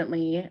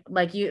constantly.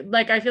 Like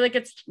I feel like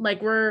it's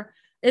like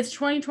it's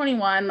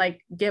 2021,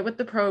 like get with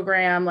the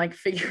program, like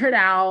figure it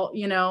out,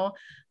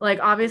 like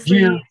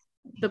obviously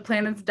the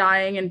planet's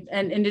dying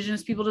and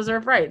Indigenous people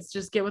deserve rights.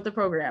 Just get with the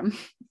program.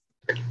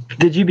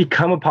 Did you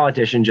become a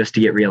politician just to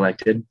get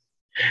reelected?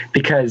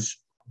 Because,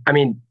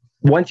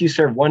 once you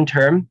serve one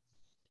term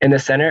in the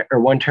Senate or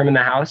one term in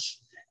the House,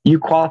 you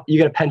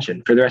get a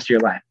pension for the rest of your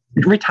life.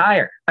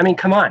 Retire.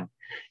 Come on.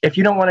 If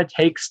you don't want to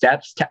take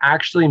steps to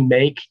actually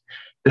make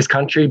this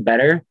country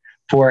better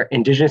for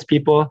Indigenous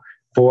people,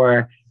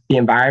 for the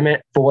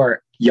environment,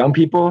 for young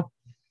people,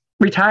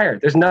 retire.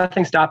 There's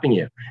nothing stopping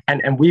you.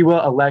 And we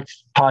will elect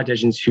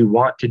politicians who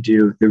want to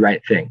do the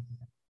right thing.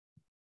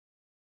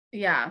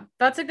 Yeah,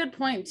 that's a good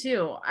point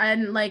too.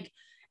 And like,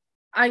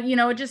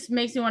 it just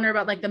makes me wonder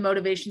about like the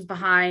motivations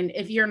behind,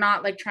 if you're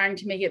not like trying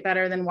to make it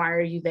better, then why are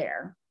you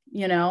there?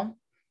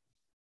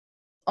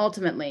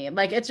 Ultimately,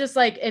 like, it's just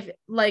like, if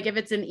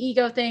it's an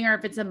ego thing or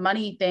if it's a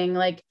money thing,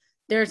 like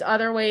there's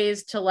other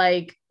ways to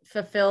like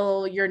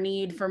fulfill your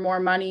need for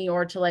more money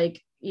or to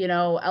like,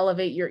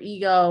 elevate your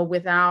ego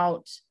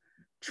without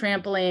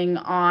trampling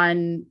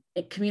on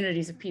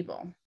communities of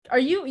people.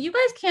 You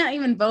guys can't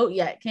even vote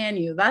yet, can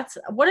you?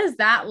 What is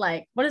that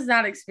like? What is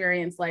that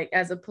experience like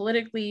as a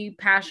politically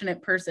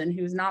passionate person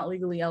who's not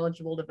legally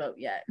eligible to vote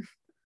yet?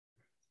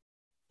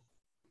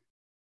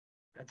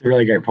 That's a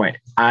really great point.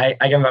 I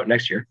can vote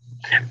next year,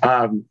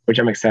 which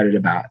I'm excited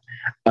about.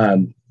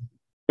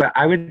 But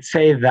I would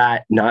say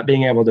that not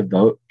being able to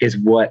vote is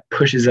what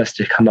pushes us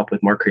to come up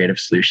with more creative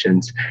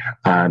solutions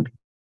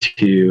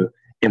to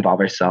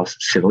involve ourselves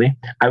civilly.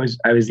 I was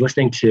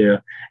listening to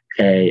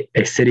a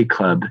City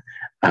Club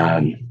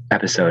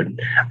episode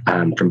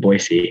from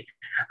Boise,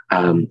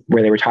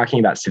 where they were talking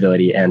about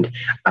civility, and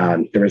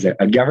there was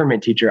a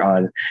government teacher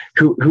on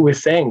who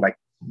was saying like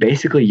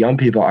basically young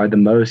people are the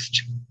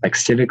most like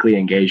civically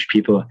engaged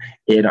people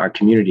in our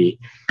community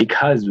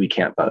because we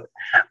can't vote,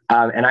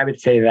 and I would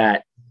say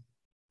that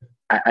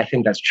I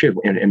think that's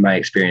true in my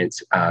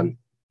experience.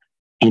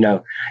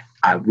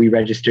 We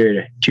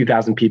registered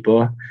 2,000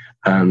 people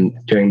for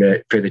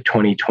the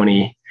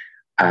 2020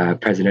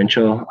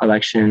 presidential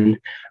election.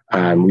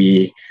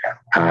 We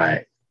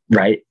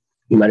write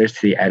letters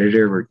to the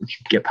editor. We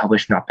get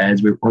published in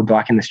op-eds. We're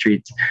blocking the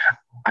streets.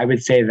 I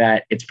would say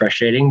that it's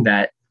frustrating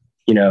that,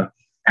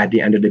 at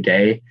the end of the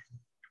day,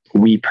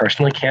 we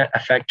personally can't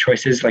affect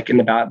choices like in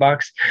the ballot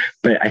box,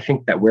 but I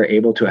think that we're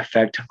able to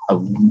affect a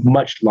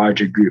much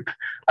larger group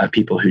of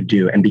people who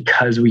do. And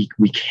because we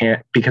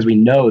can't, because we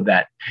know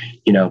that,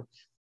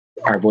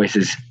 our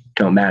voices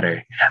don't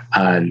matter,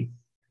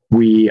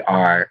 we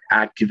are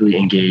actively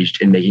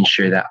engaged in making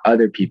sure that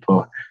other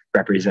people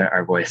represent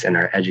our voice and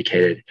are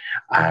educated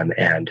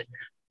and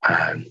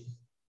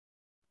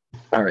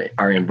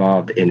are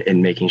involved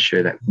in making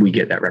sure that we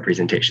get that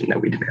representation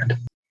that we demand.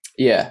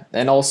 Yeah,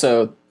 and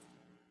also,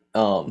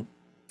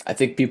 I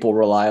think people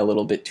rely a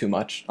little bit too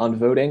much on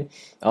voting.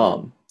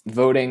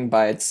 Voting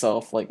by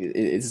itself, like,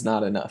 is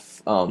not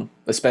enough,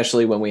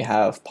 especially when we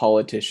have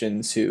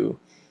politicians who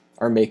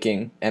are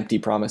making empty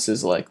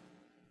promises like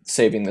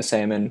saving the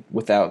salmon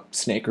without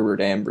snake river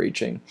dam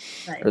breaching,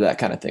 right, or that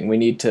kind of thing. We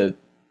need to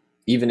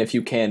even if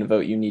you can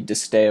vote, you need to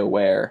stay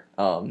aware,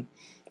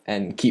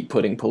 and keep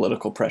putting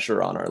political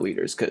pressure on our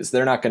leaders, because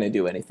they're not going to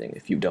do anything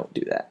if you don't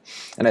do that.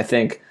 And I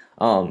think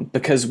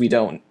because we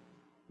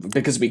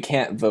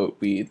can't vote,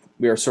 we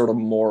are sort of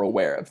more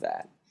aware of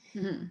that,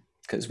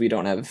 because we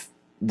don't have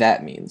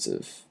that means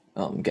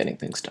of getting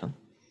things done.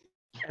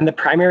 And the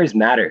primaries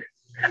matter.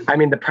 I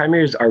mean, the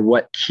primaries are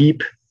what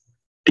keep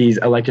these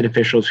elected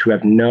officials who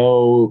have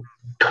no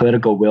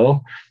political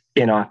will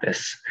in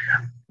office.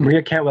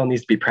 Maria Cantwell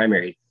needs to be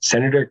primaried.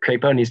 Senator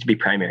Crapo needs to be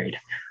primaried.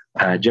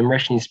 Jim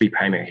Risch needs to be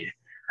primaried.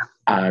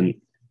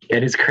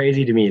 It is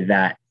crazy to me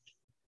that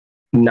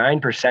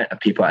 9% of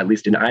people, at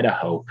least in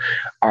Idaho,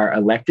 are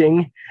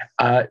electing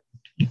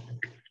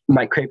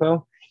Mike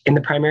Crapo in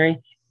the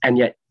primary, and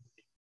yet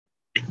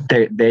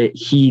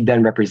he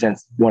then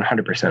represents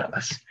 100% of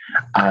us.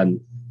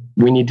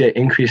 We need to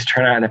increase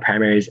turnout in the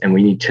primaries, and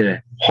we need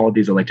to hold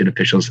these elected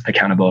officials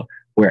accountable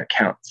where it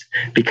counts.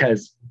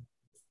 Because,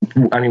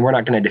 I mean, we're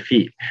not going to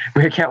defeat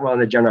Maria Cantwell in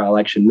the general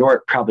election,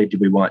 nor probably do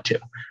we want to.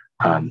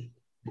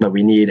 But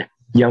we need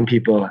young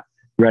people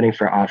running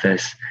for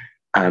office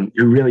who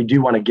really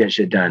do want to get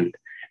shit done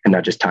and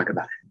not just talk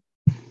about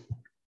it.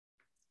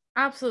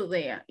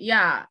 Absolutely.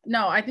 Yeah.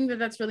 No, I think that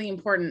that's really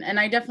important. And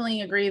I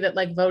definitely agree that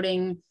like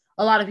voting,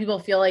 a lot of people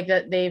feel like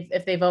that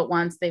if they vote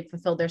once, they've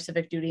fulfilled their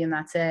civic duty and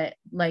that's it.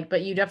 Like,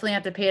 but you definitely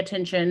have to pay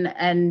attention,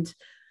 and,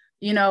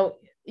 you know,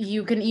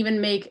 you can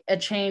even make a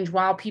change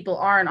while people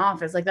are in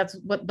office. Like that's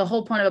what the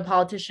whole point of a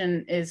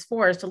politician is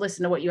for, is to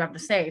listen to what you have to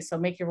say. So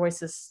make your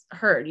voices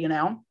heard, you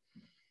know?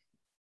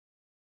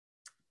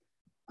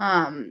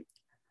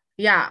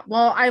 Yeah,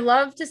 well, I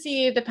love to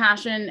see the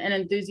passion and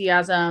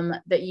enthusiasm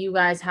that you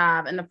guys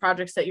have and the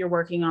projects that you're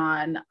working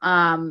on.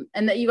 And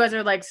that you guys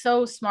are like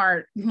so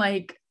smart,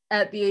 like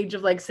at the age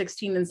of like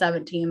 16 and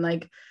 17,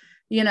 like,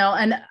 you know,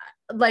 and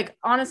like,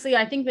 honestly,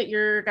 I think that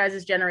your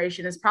guys'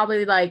 generation is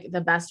probably like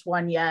the best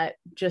one yet,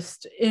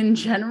 just in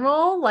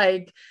general.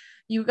 Like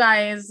you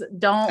guys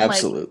don't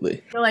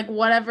Absolutely. like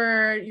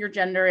whatever your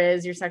gender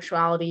is, your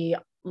sexuality,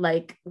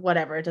 like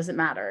whatever, it doesn't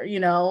matter, you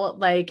know,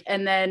 like,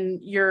 and then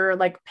you're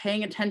like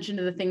paying attention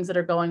to the things that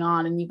are going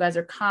on, and you guys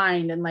are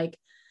kind and like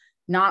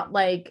not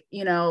like,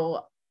 you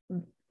know,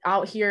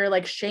 out here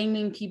like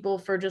shaming people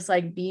for just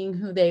like being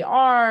who they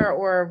are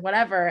or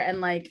whatever,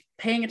 and like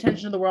paying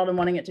attention to the world and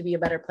wanting it to be a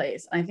better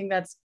place. And I think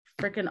that's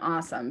freaking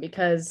awesome,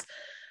 because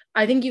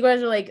I think you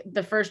guys are like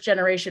the first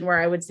generation where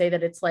I would say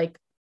that it's like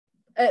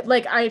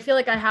I feel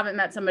like I haven't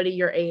met somebody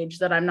your age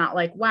that I'm not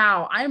like,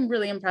 wow, I'm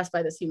really impressed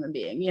by this human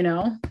being, you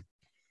know?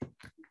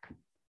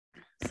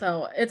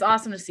 So it's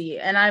awesome to see.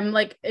 And I'm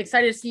like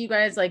excited to see you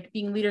guys like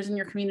being leaders in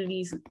your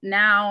communities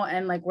now,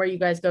 and like where you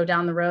guys go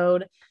down the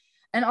road.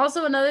 And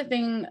also another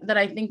thing that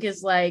I think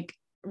is like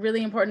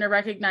really important to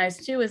recognize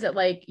too, is that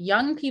like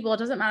young people, it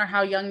doesn't matter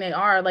how young they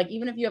are. Like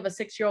even if you have a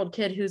 6-year-old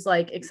kid who's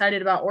like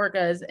excited about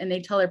orcas and they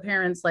tell their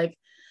parents like,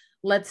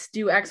 let's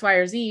do X, Y,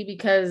 or Z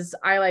because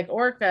I like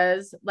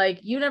orcas, like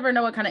you never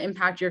know what kind of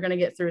impact you're going to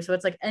get through. So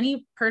it's like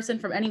any person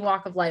from any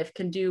walk of life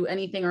can do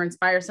anything or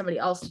inspire somebody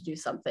else to do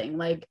something.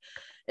 Like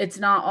it's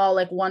not all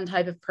like one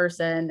type of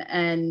person.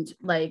 And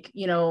like,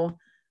 you know,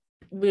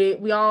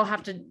 we all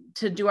have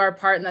to do our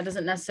part. And that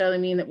doesn't necessarily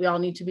mean that we all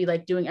need to be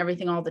like doing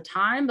everything all the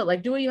time, but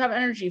like do what you have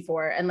energy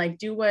for, and like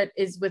do what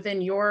is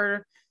within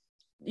your,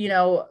 you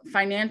know,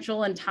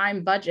 financial and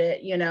time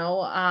budget, you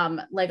know,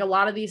 like a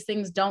lot of these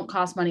things don't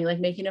cost money, like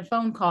making a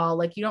phone call.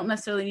 Like you don't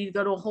necessarily need to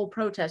go to a whole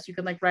protest. You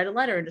can like write a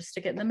letter and just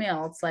stick it in the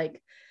mail. It's like,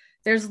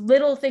 there's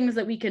little things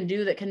that we can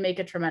do that can make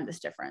a tremendous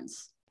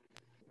difference.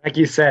 Like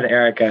you said,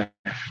 Erica,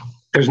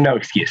 there's no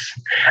excuse.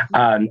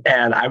 And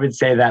I would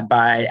say that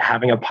by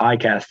having a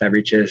podcast that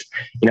reaches,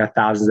 you know,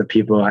 thousands of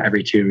people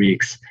every 2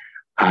 weeks,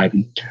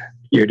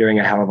 you're doing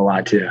a hell of a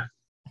lot too.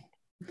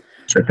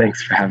 So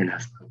thanks for having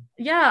us.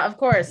 Yeah, of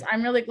course.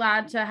 I'm really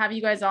glad to have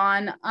you guys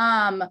on.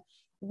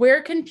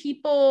 Where can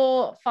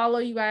people follow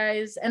you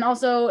guys? And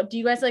also, do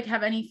you guys like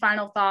have any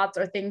final thoughts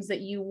or things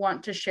that you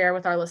want to share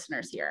with our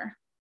listeners here?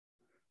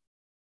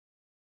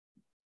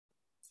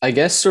 I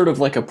guess sort of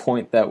like a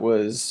point that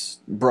was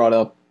brought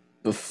up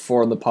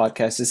before the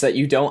podcast is that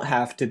you don't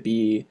have to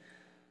be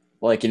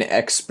like an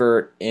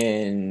expert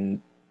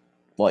in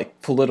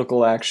like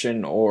political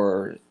action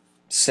or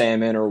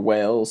salmon or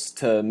whales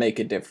to make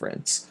a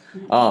difference.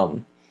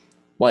 Mm-hmm.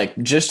 Like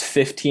just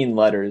 15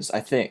 letters, I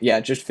think.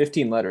 Yeah, just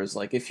 15 letters.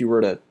 Like if you were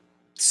to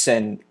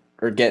send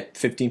or get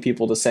 15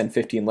 people to send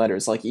 15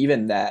 letters, like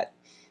even that,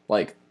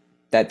 like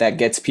that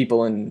gets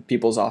people in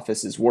people's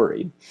offices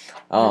worried.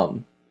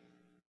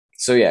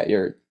 So yeah,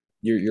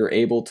 you're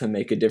able to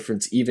make a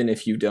difference even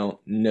if you don't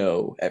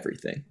know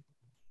everything.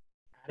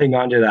 Adding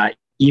on to that,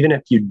 even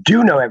if you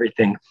do know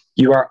everything,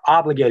 you are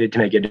obligated to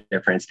make a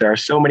difference. There are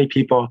so many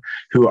people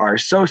who are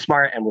so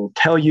smart and will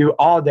tell you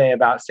all day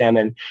about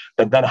salmon,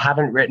 but then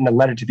haven't written a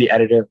letter to the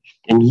editor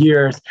in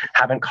years,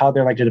 haven't called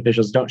their elected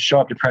officials, don't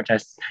show up to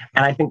protests.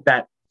 And I think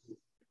that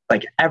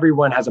like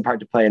everyone has a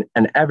part to play,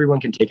 and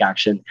everyone can take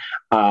action.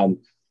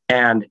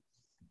 And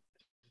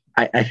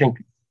I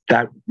think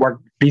that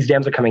these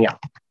dams are coming out.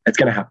 It's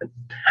going to happen.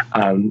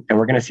 And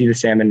we're going to see the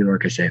salmon and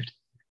orca saved.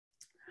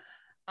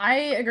 I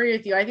agree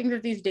with you. I think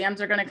that these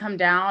dams are going to come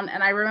down.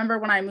 And I remember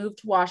when I moved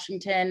to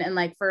Washington and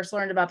like first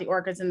learned about the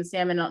orcas and the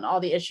salmon and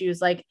all the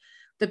issues, like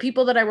the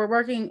people that I was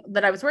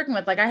working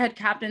with, like I had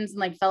captains and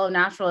like fellow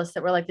naturalists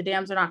that were like, the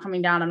dams are not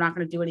coming down. I'm not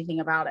going to do anything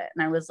about it.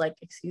 And I was like,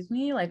 excuse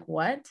me, like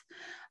what?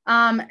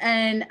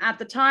 And at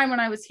the time when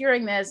I was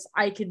hearing this,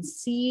 I could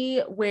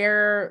see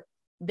where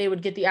they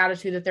would get the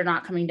attitude that they're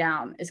not coming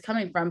down is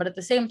coming from. But at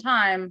the same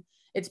time,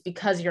 it's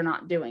because you're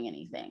not doing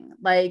anything.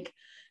 Like,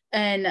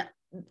 and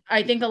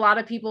I think a lot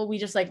of people, we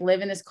just like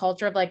live in this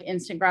culture of like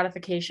instant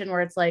gratification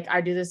where it's like,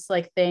 I do this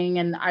like thing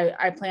and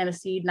I plant a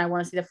seed and I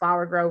want to see the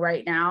flower grow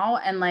right now.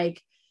 And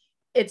like,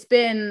 it's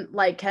been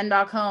like Ken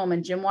Dockholm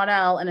and Jim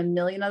Waddell and a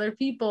million other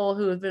people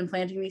who have been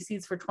planting these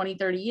seeds for 20,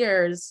 30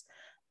 years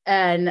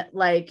and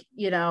like,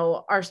 you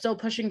know, are still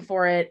pushing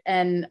for it.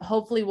 And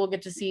hopefully we'll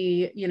get to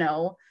see, you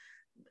know,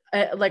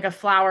 like a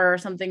flower or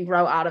something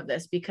grow out of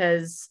this,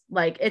 because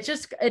like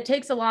it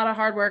takes a lot of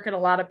hard work and a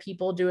lot of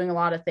people doing a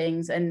lot of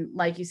things. And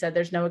like you said,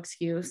 there's no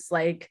excuse,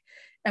 like,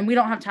 and we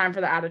don't have time for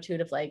the attitude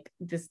of like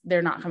this,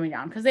 they're not coming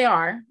down, because they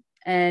are,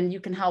 and you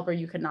can help or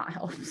you cannot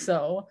help.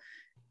 So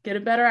get a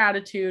better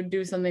attitude,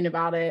 do something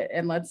about it,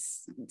 and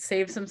let's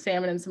save some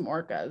salmon and some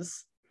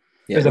orcas.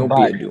 Yeah, don't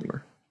be a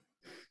doomer.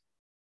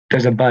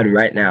 There's a bud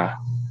right now.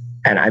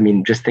 And I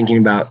mean, just thinking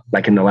about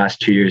like in the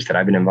last 2 years that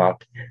I've been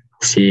involved,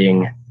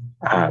 seeing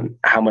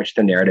how much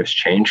the narrative's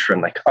changed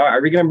from like, oh,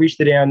 are we going to breach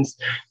the dams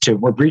to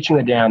we're breaching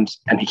the dams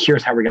and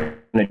here's how we're going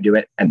to do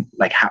it, and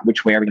like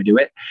which way are we going to do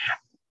it?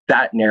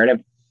 That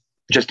narrative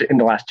just in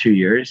the last 2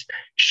 years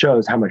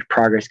shows how much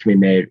progress can be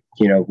made,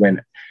 you know,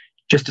 when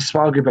just a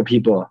small group of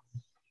people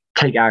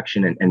take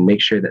action and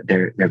make sure that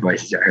their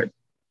voices are heard.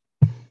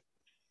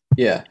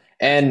 Yeah.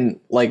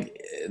 And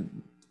like,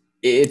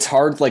 it's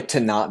hard like to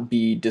not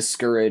be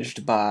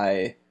discouraged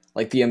by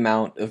like the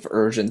amount of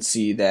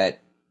urgency that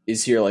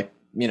is here. Like,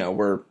 you know,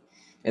 we're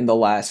in the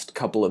last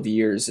couple of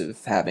years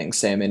of having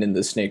salmon in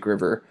the Snake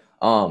River.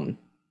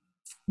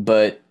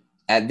 But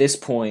at this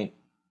point,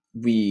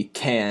 we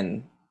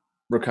can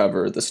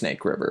recover the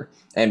Snake River,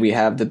 and we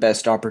have the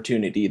best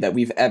opportunity that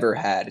we've ever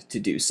had to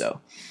do so.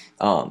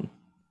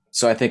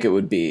 So I think it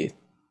would be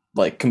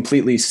like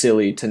completely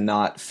silly to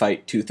not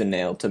fight tooth and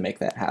nail to make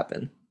that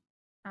happen.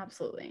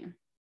 Absolutely.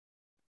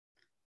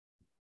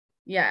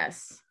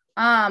 Yes.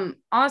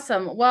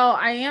 Awesome. Well,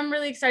 I am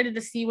really excited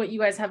to see what you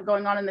guys have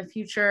going on in the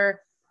future.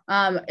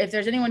 If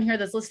there's anyone here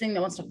that's listening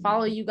that wants to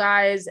follow you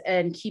guys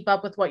and keep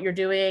up with what you're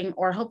doing,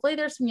 or hopefully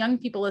there's some young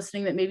people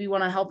listening that maybe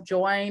want to help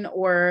join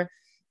or,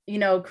 you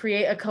know,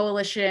 create a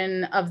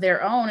coalition of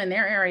their own in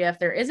their area, if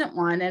there isn't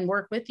one, and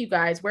work with you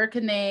guys, where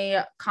can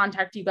they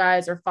contact you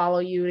guys or follow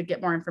you to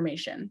get more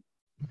information?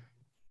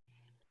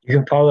 You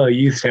can follow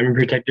Youth Salmon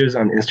Protectors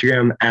on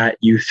Instagram at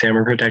Youth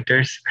Salmon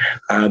Protectors.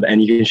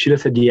 And you can shoot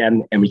us a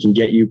DM and we can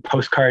get you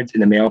postcards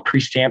in the mail,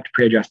 pre-stamped,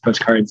 pre-addressed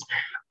postcards.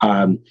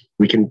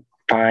 We can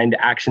find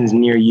actions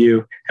near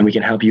you and we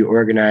can help you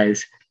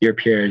organize your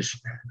peers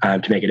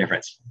to make a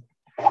difference.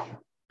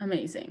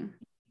 Amazing.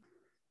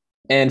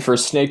 And for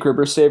Snake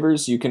River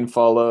Savers, you can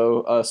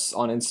follow us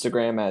on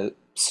Instagram at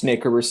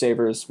Snake River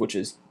Savers, which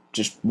is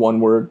just one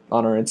word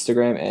on our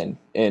Instagram. And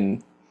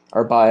in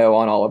our bio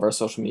on all of our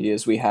social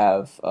medias, we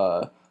have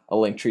a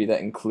link tree that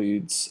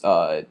includes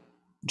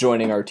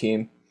joining our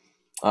team,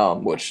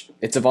 which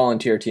it's a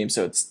volunteer team,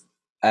 so it's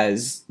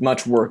as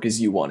much work as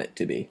you want it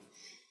to be.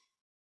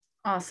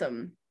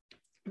 Awesome.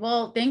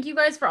 Well, thank you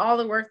guys for all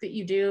the work that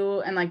you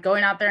do and like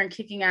going out there and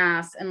kicking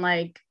ass and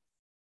like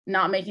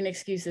not making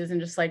excuses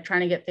and just like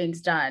trying to get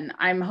things done.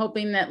 I'm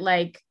hoping that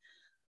like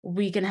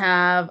we can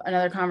have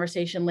another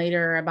conversation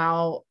later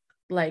about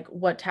like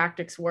what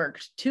tactics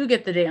worked to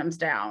get the dams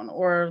down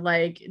or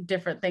like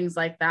different things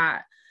like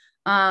that.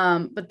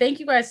 But thank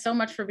you guys so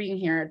much for being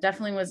here. It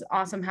definitely was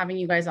awesome having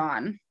you guys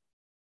on.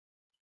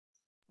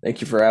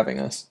 Thank you for having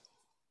us.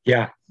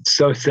 Yeah,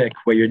 so sick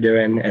what you're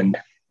doing. And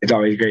it's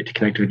always great to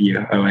connect with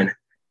you, Owen.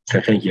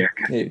 So thank you.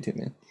 Yeah, you too,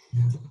 man.